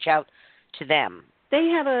groups reach out to them? They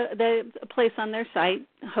have a place on their site,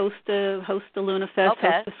 host a Luna Fest,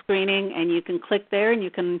 host a screening, and you can click there and you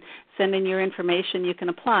can send in your information. You can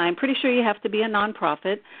apply. I'm pretty sure you have to be a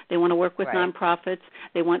nonprofit. They want to work with nonprofits.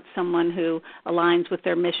 They want someone who aligns with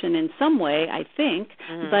their mission in some way, I think,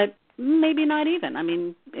 but maybe not even. I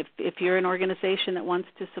mean, if you're an organization that wants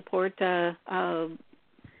to support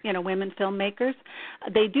women filmmakers,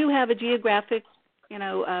 they do have a geographic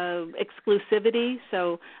exclusivity,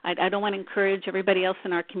 so I don't want to encourage everybody else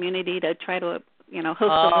in our community to try to host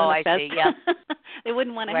a Luna Fest. See, yeah. They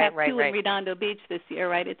wouldn't want to have two in Redondo Beach this year,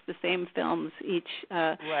 right? It's the same films each,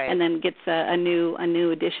 and then gets a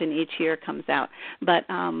new edition each year comes out. But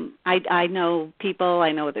I know people,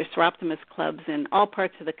 I know there's Soroptimist clubs in all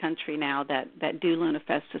parts of the country now that do Luna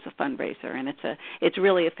Fest as a fundraiser, and it's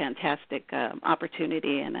really a fantastic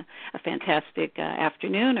opportunity and a fantastic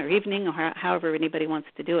afternoon or evening, or however anybody wants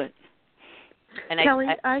to do it. And Kelly,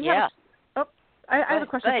 I have a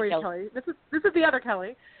question for you, Kelly. This is the other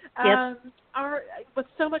Kelly. Yes. With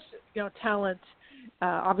so much talent,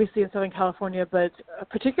 obviously in Southern California, but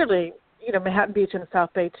particularly Manhattan Beach and the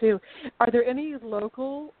South Bay too. Are there any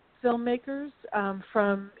local filmmakers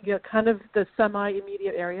from kind of the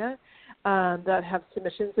semi-immediate area that have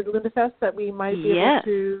submissions to the Luna Fest that we might be able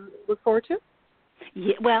to look forward to?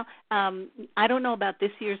 Yeah, well, I don't know about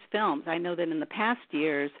this year's films. I know that in the past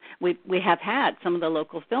years we have had some of the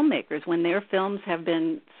local filmmakers. When their films have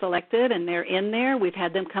been selected and they're in there, we've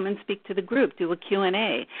had them come and speak to the group, do a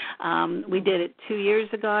Q&A. We did it 2 years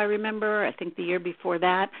ago, I remember. I think the year before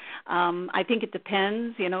that. I think it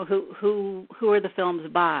depends, who are the films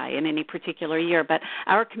by in any particular year. But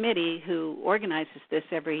our committee, who organizes this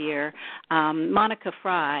every year, Monica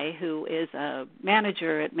Fry, who is a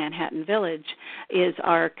manager at Manhattan Village, is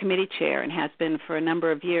our committee chair and has been for a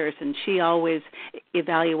number of years, and she always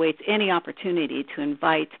evaluates any opportunity to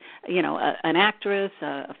invite, an actress,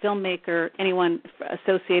 a filmmaker, anyone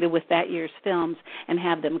associated with that year's films, and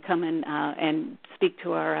have them come in and speak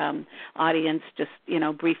to our audience just,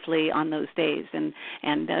 briefly on those days, and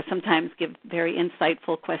sometimes give very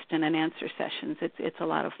insightful question and answer sessions. It's a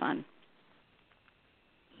lot of fun.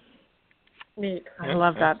 Neat. I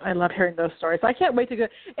love that. I love hearing those stories. I can't wait to go.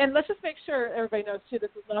 And let's just make sure everybody knows, too, this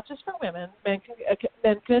is not just for women. Men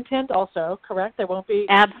can attend also, correct? There won't be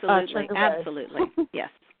Absolutely. Absolutely. Yes.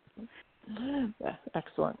 Yeah,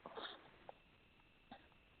 excellent.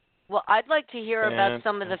 Well, I'd like to hear about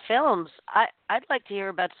some of the films. I'd like to hear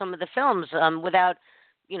about some of the films without,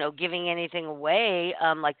 giving anything away.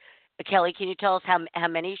 Kelly, can you tell us how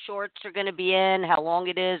many shorts are going to be in, how long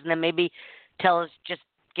it is, and then maybe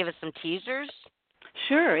give us some teasers?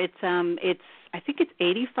 Sure. It's I think it's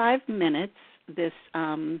 85 minutes. This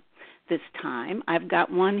this time. I've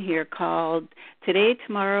got one here called Today,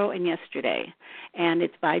 Tomorrow, and Yesterday, and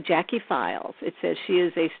it's by Jackie Files. It says she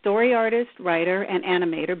is a story artist, writer, and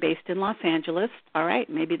animator based in Los Angeles. All right,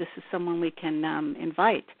 maybe this is someone we can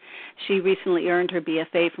invite. She recently earned her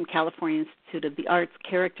BFA from California Institute of the Arts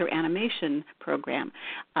Character Animation Program.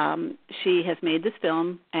 She has made this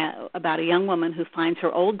film about a young woman who finds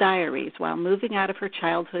her old diaries while moving out of her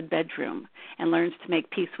childhood bedroom and learns to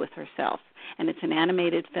make peace with herself. And it's an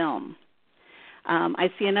animated film. I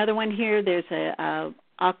see another one here. There's a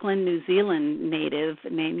Auckland, New Zealand native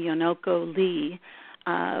named Yonoko Lee.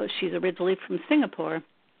 She's originally from Singapore,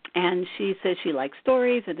 and she says she likes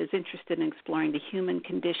stories and is interested in exploring the human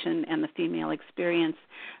condition and the female experience.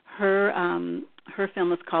 Her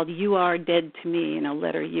film is called You Are Dead to Me,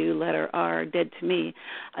 letter U, letter R, Dead to Me.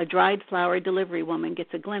 A dried flower delivery woman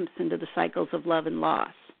gets a glimpse into the cycles of love and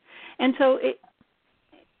loss. And so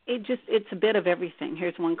it's a bit of everything.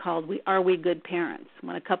 Here's one called Are We Good Parents?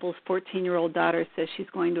 When a couple's 14-year-old daughter says she's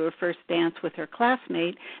going to her first dance with her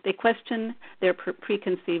classmate, they question their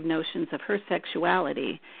preconceived notions of her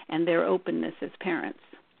sexuality and their openness as parents.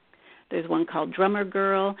 There's one called Drummer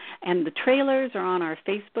Girl, and the trailers are on our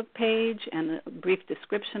Facebook page, and the brief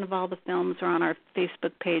description of all the films are on our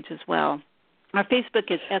Facebook page as well. Our Facebook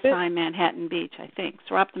is SI Manhattan Beach, I think.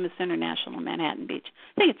 Soroptimist International Manhattan Beach.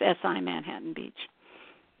 I think it's SI Manhattan Beach.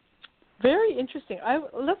 Very interesting.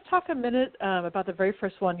 Let's talk a minute about the very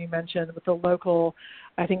first one you mentioned with the local,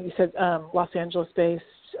 I think you said Los Angeles-based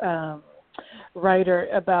writer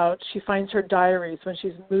about she finds her diaries when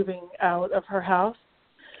she's moving out of her house.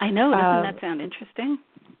 I know. Doesn't that sound interesting?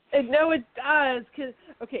 No, it does.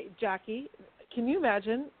 Okay, Jackie, can you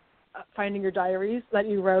imagine finding your diaries that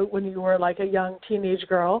you wrote when you were like a young teenage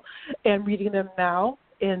girl and reading them now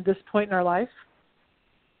in this point in our life?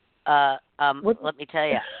 Let me tell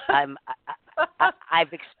you, I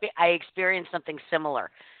experienced something similar.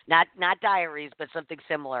 Not diaries, but something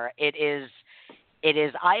similar. It is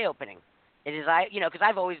eye-opening. It is because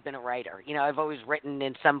I've always been a writer. I've always written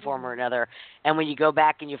in some form or another. And when you go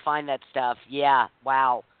back and you find that stuff,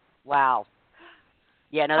 wow.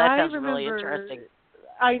 Yeah, no, that sounds really interesting.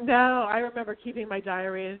 I know. I remember keeping my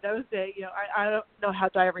diary in those days. I don't know how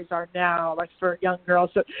diaries are now, like for young girls.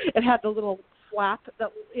 So it had the little flap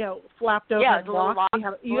that flapped over and locked.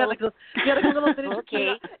 You had like a little bit of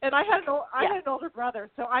key. And I had an older brother,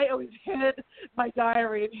 so I always hid my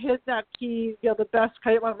diary and hid that key. The best.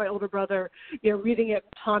 I didn't want my older brother, reading it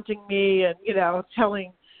and taunting me and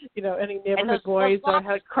telling any neighborhood boys that I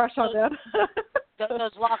had a crush on them.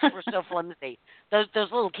 Those locks were so flimsy. Those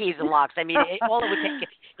little keys and locks. I mean, all it would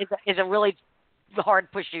take is a really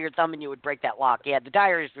hard push of your thumb and you would break that lock. Yeah, the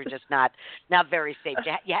diaries were just not very safe.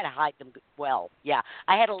 You had to hide them well. Yeah,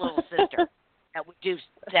 I had a little sister that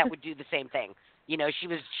would do the same thing. She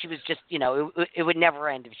was just it would never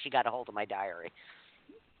end if she got a hold of my diary.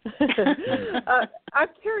 I'm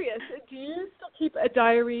curious. Do you still keep a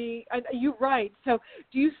diary? You write, so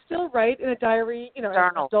do you still write in a diary? As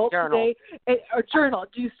an adult today, or journal?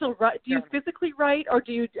 Do you still write? Do you physically write, or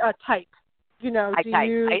do you type?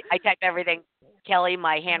 I type everything. Kelly,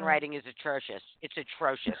 my handwriting is atrocious. It's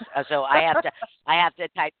atrocious. So I have to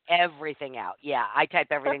type everything out. Yeah, I type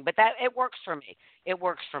everything, but it works for me.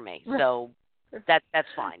 Right. So that's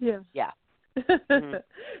fine. Yeah. Mm-hmm.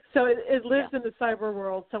 So it lives in the cyber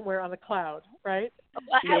world somewhere on the cloud, right?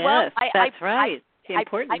 Yes, that's right. It's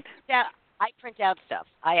important. I print out stuff.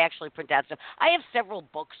 I actually print out stuff. I have several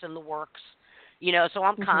books in the works. So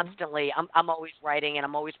I'm constantly, I'm always writing and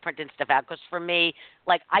I'm always printing stuff out because for me,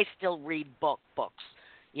 like I still read books.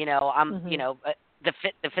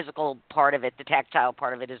 The physical part of it, the tactile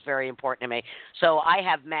part of it is very important to me. So I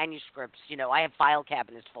have manuscripts. I have file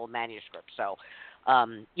cabinets full of manuscripts. So,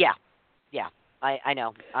 yeah, I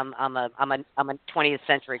know. I'm a 20th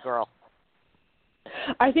century girl.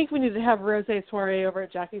 I think we need to have a rosé soiree over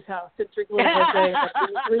at Jackie's house. It's rosé.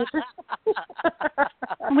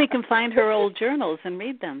 We can find her old journals and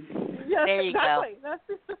read them. Yes, there you exactly. go.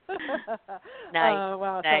 Nice. Oh,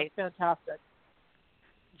 wow, nice. That's fantastic.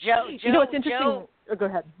 Joe, what's interesting? Go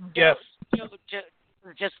ahead. Yes. Joe,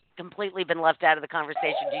 just completely been left out of the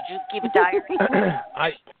conversation. Did you keep a diary?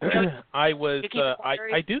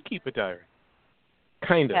 I do keep a diary.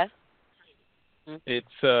 Kind of. Okay. It's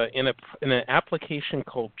in an application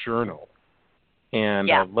called Journal, and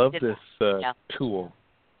yeah, I love this tool.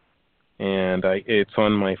 And it's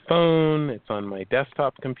on my phone, it's on my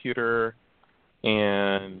desktop computer,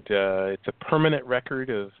 and it's a permanent record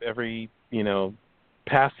of every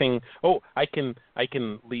passing. Oh, I can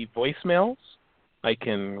leave voicemails. I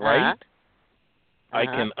can write. I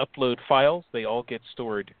can upload files. They all get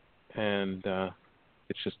stored, and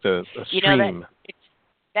It's just a You know stream.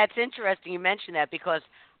 that's interesting you mentioned that, because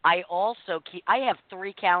I also I have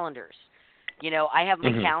 3 calendars. I have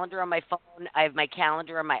my calendar on my phone, I have my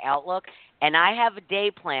calendar on my Outlook, and I have a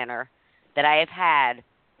day planner that I have had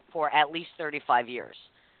for at least 35 years.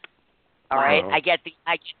 All right, I get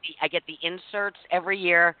the inserts every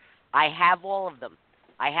year. I have all of them.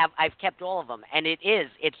 I've kept all of them, and it's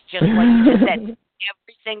just like you just said.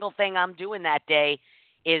 Every single thing I'm doing that day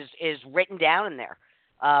is written down in there.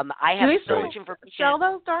 I have so much information. Sell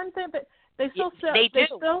those darn things, but they still sell. They do.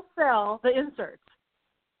 Still sell the inserts.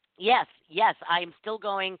 Yes, I am still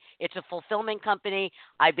going. It's a fulfillment company.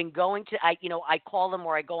 I've been going to. I call them,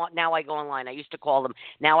 or I go on. Now I go online. I used to call them.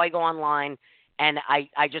 Now I go online, and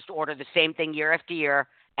I just order the same thing year after year.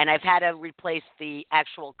 And I've had to replace the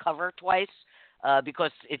actual cover twice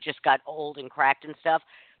because it just got old and cracked and stuff.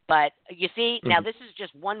 But you see, now this is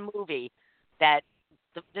just one movie that's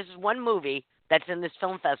in this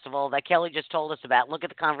film festival that Kelly just told us about. Look at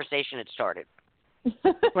the conversation it started.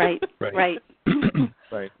 Right. Right.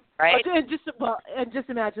 And just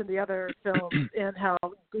imagine the other films and how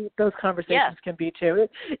deep those conversations can be too.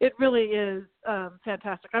 It really is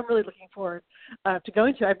fantastic. I'm really looking forward to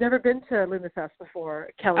going to. I've never been to LunaFest before.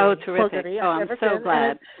 Kelly. Oh, terrific! Fogarty. I'm so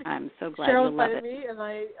glad. I'm so glad Cheryl you'll love invited it. me,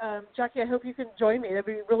 and Jackie, I hope you can join me. It'll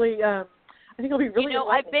be really. I think it'll be really.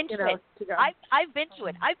 I've been to it. I've been to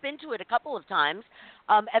it. I've been to it a couple of times.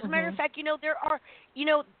 As a matter of fact, there are,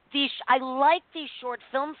 I like these short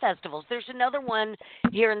film festivals. There's another one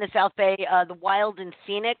here in the South Bay, the Wild and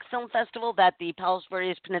Scenic Film Festival that the Palos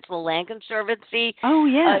Verdes Peninsula Land Conservancy. Oh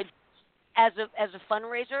yes. As a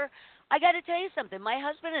fundraiser, I got to tell you something. My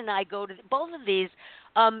husband and I go to both of these.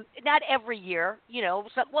 Not every year,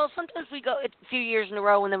 sometimes we go a few years in a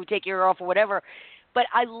row and then we take a year off or whatever. But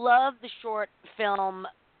I love the short film.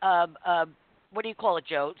 What do you call it,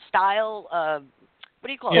 Joe? Style. What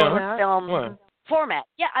do you call it? Short film format.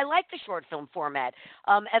 Yeah, I like the short film format.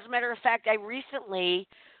 As a matter of fact, I recently,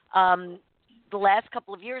 the last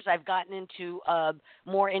couple of years, I've gotten into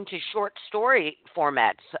more into short story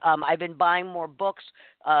formats. I've been buying more books,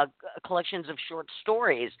 collections of short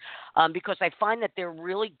stories, because I find that they're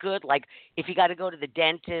really good. Like if you got to go to the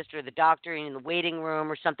dentist or the doctor in the waiting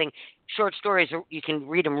room or something, short stories you can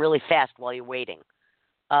read them really fast while you're waiting.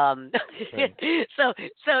 But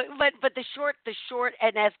the short,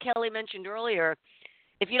 and as Kelly mentioned earlier,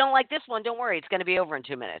 if you don't like this one, don't worry, it's going to be over in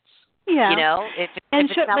 2 minutes. Yeah.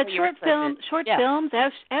 Short films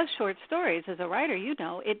as short stories, as a writer,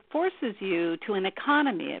 it forces you to an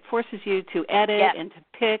economy. It forces you to edit and to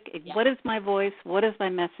pick what is my voice, what is my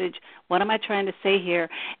message, what am I trying to say here,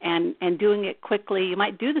 and doing it quickly. You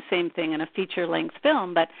might do the same thing in a feature-length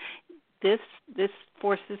film, but this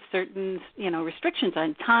forces certain, restrictions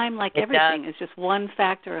on time, like everything is just one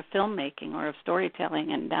factor of filmmaking or of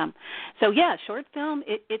storytelling. And short film,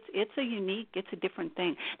 it's a different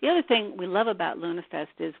thing. The other thing we love about LunaFest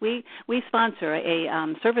is we sponsor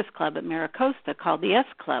a service club at Maricosta called the S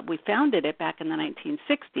Club. We founded it back in the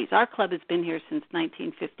 1960s. Our club has been here since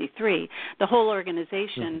 1953. The whole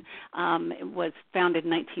organization was founded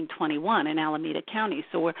in 1921 in Alameda County,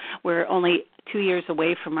 so we're only 2 years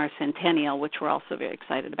away from our centennial, which we're also very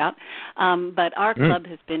excited about. But our club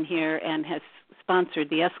has been here and has sponsored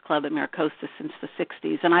the S Club at Maricosta since the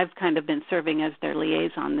 60s, and I've kind of been serving as their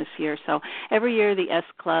liaison this year. So every year the S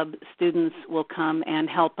Club students will come and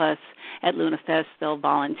help us at LunaFest. They'll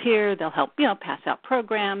volunteer. They'll help, pass out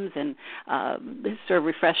programs and serve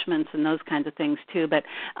refreshments and those kinds of things too. But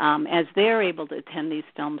as they're able to attend these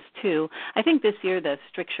films too, I think this year the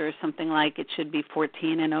stricture is something like it should be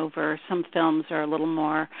 14 and over. Some films are a little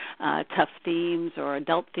more tough themes or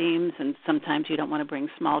adult themes, and sometimes you don't want to bring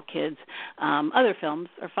small kids. Other films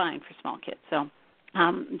are fine for small kids, so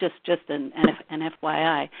just an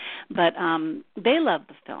FYI. But they love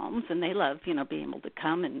the films, and they love being able to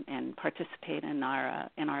come and participate in our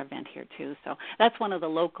event here too. So that's one of the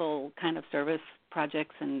local kind of service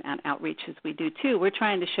projects and outreaches we do too. We're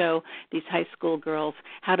trying to show these high school girls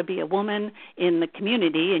how to be a woman in the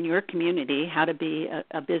community, in your community, how to be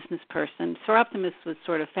a business person. Soroptimist was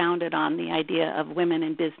sort of founded on the idea of women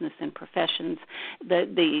in business and professions.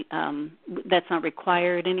 That's not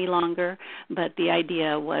required any longer, but the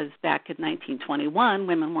idea was back in 1921,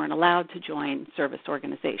 women weren't allowed to join service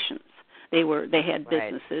organizations. They had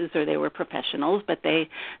businesses or they were professionals, but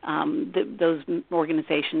those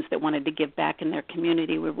organizations that wanted to give back in their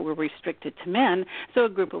community were restricted to men. So a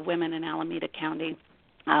group of women in Alameda County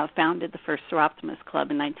founded the first Soroptimist Club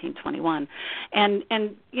in 1921, and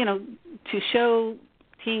to show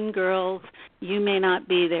teen girls, you may not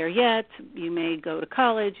be there yet. You may go to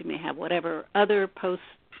college. You may have whatever other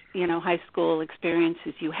high school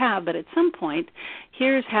experiences you have, but at some point,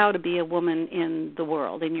 here's how to be a woman in the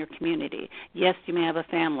world, in your community. Yes, you may have a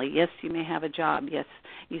family. Yes, you may have a job. Yes,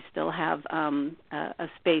 you still have a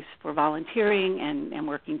space for volunteering and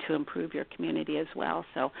working to improve your community as well.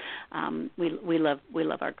 So we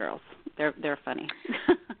love our girls. They're funny.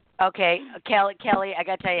 Okay, Kelly, I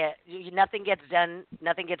got to tell you, nothing gets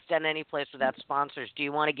done any place without sponsors. Do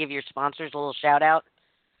you want to give your sponsors a little shout out?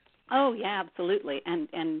 Oh yeah, absolutely.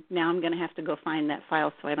 And now I'm going to have to go find that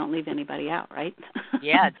file so I don't leave anybody out, right?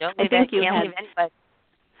 Yeah, don't leave anybody.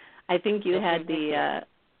 I think you had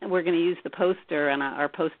we're going to use the poster, and our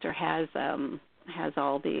poster has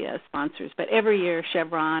all the sponsors. But every year,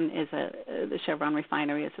 the Chevron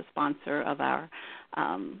Refinery is a sponsor of our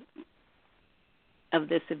of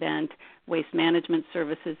this event. Waste Management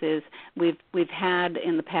Services is. We've had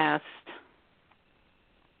in the past.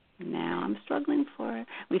 Now I'm struggling for it.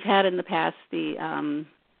 We've had in the past the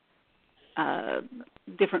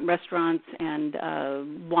different restaurants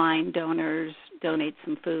and wine donors donate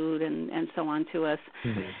some food and so on to us.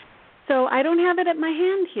 Mm-hmm. So I don't have it at my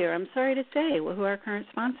hand here. I'm sorry to say who our current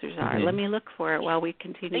sponsors are. Mm-hmm. Let me look for it while we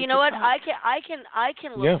continue. You know what? Talk. I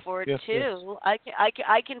can look for it too. Yes.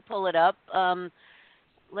 I can pull it up.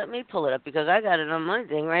 Let me pull it up because I got it on my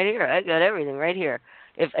thing right here. I got everything right here.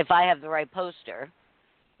 If I have the right poster,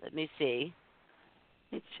 let me see.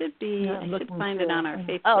 It should be. I should find it on our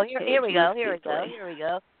Facebook. Oh, here we go. Here we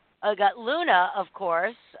go. I got Luna, of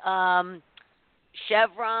course.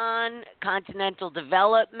 Chevron, Continental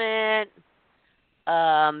Development,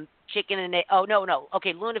 Chicken and Egg. Oh, no.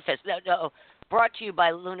 Okay, LunaFest. No. Brought to you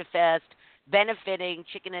by LunaFest, benefiting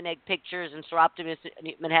Chicken and Egg Pictures and Soroptimist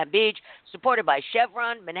Manhattan Beach, supported by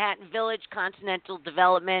Chevron, Manhattan Village, Continental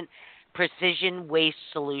Development, Precision Waste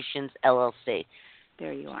Solutions, LLC.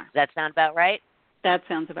 There you are. Does that sound about right? That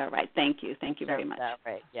sounds about right. Thank you very much. About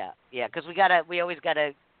right. Yeah. Because we always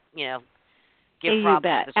gotta, give You props.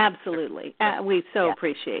 bet. Absolutely. We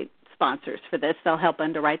appreciate sponsors for this. They'll help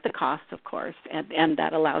underwrite the costs, of course, and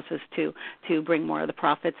that allows us to bring more of the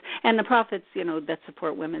profits. And the profits, that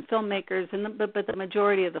support women filmmakers, but the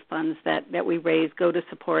majority of the funds that we raise go to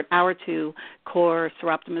support our two core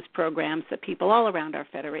Soroptimist programs that people all around our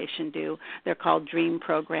federation do. They're called DREAM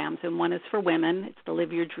programs, and one is for women. It's the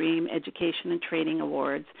Live Your Dream Education and Training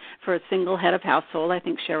Awards for a single head of household, I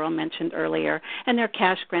think Cheryl mentioned earlier, and they're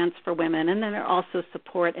cash grants for women, and then they're also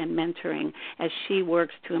support and mentoring as she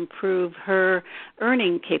works to improve her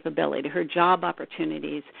earning capability, her job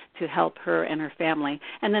opportunities to help her and her family.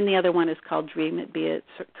 And then the other one is called Dream It Be It,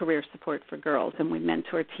 Career Support for Girls, and we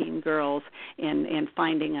mentor teen girls in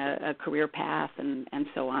finding a career path and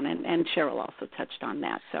so on. And Cheryl also touched on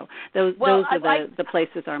that. So those are the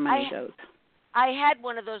places our money goes. I had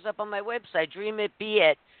one of those up on my website, Dream It Be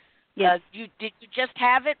It. Yes. Did you just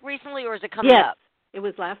have it recently, or is it coming up? It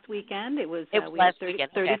was last weekend. It was we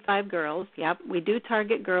had 35 girls. Yep. We do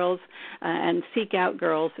target girls and seek out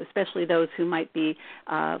girls, especially those who might be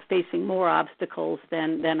facing more obstacles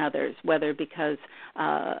than others, whether because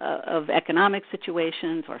of economic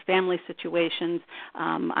situations or family situations.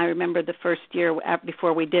 I remember the first year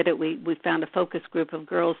before we did it, we found a focus group of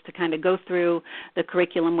girls to kind of go through the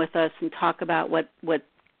curriculum with us and talk about what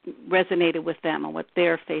resonated with them and what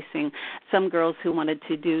they're facing. Some girls who wanted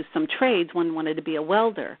to do some trades, one wanted to be a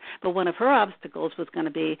welder, but one of her obstacles was going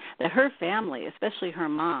to be that her family, especially her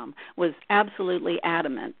mom, was absolutely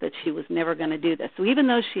adamant that she was never going to do this. So even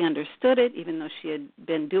though she understood it, even though she had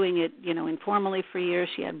been doing it, informally for years,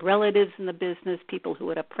 she had relatives in the business, people who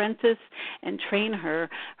would apprentice and train her,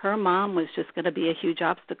 her mom was just going to be a huge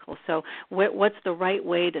obstacle. So what's the right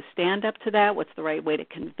way to stand up to that? What's the right way to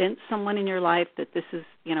convince someone in your life that this is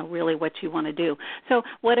really what you want to do? So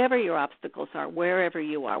whatever your obstacles are, wherever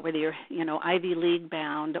you are, whether you're, Ivy League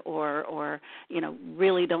bound or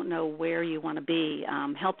really don't know where you want to be,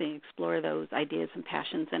 helping explore those ideas and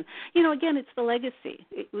passions. And, again, it's the legacy.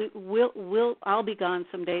 I'll be gone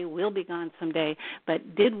someday, we'll be gone someday,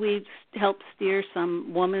 but did we help steer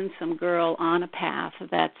some woman, some girl on a path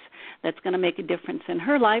that's going to make a difference in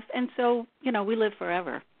her life? And so, we live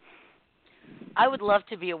forever. I would love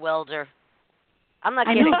to be a welder. I'm not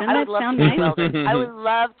kidding. I would love to be a welder. I would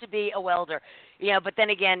love to be a welder. But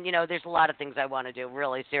then again, there's a lot of things I want to do,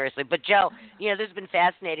 really, seriously. But, Joe, this has been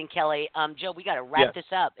fascinating, Kelly. Joe, we got to wrap this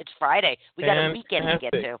up. It's Friday. We got a weekend to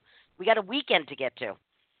get to.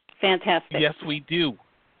 Fantastic. Yes, we do.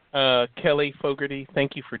 Kelly Fogarty,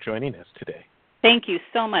 thank you for joining us today. Thank you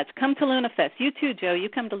so much. Come to LunaFest. You too, Joe. You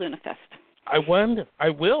come to LunaFest. I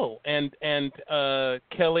will. And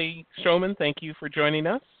Kelly Stroman, thank you for joining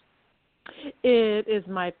us. It is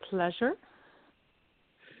my pleasure.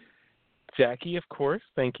 Jackie, of course,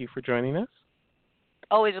 thank you for joining us.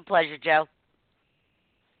 Always a pleasure, Joe.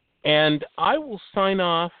 And I will sign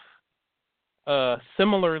off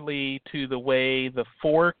similarly to the way the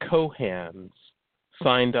four Cohans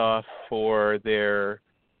signed off for their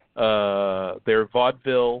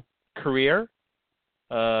vaudeville career.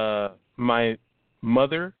 My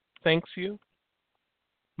mother thanks you.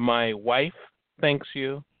 My wife thanks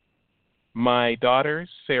you. My daughters,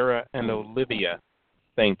 Sarah and Olivia,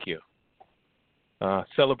 thank you.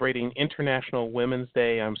 Celebrating International Women's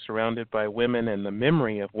Day, I'm surrounded by women and the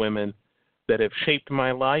memory of women that have shaped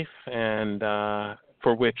my life and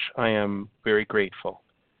for which I am very grateful.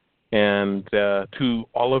 And to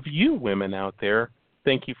all of you women out there,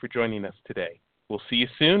 thank you for joining us today. We'll see you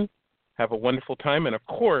soon. Have a wonderful time. And, of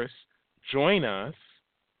course, join us,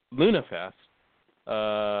 LunaFest,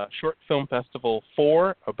 short film festival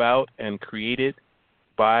for, about, and created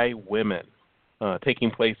by women,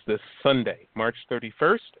 taking place this Sunday, March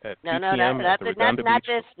 31st at 2 p.m. at the Redondo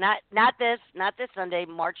Beach. Not this Sunday,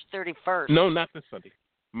 March 31st. No, not this Sunday.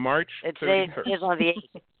 March 31st. It's on the 8th.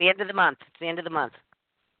 It's the end of the month. It's the end of the month.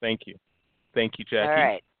 Thank you. Thank you, Jackie. All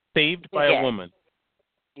right. Saved by a woman.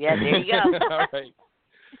 Yeah, there you go. All right.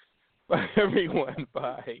 Bye, everyone.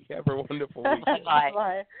 Bye. Have a wonderful week. Bye.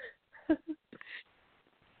 Bye.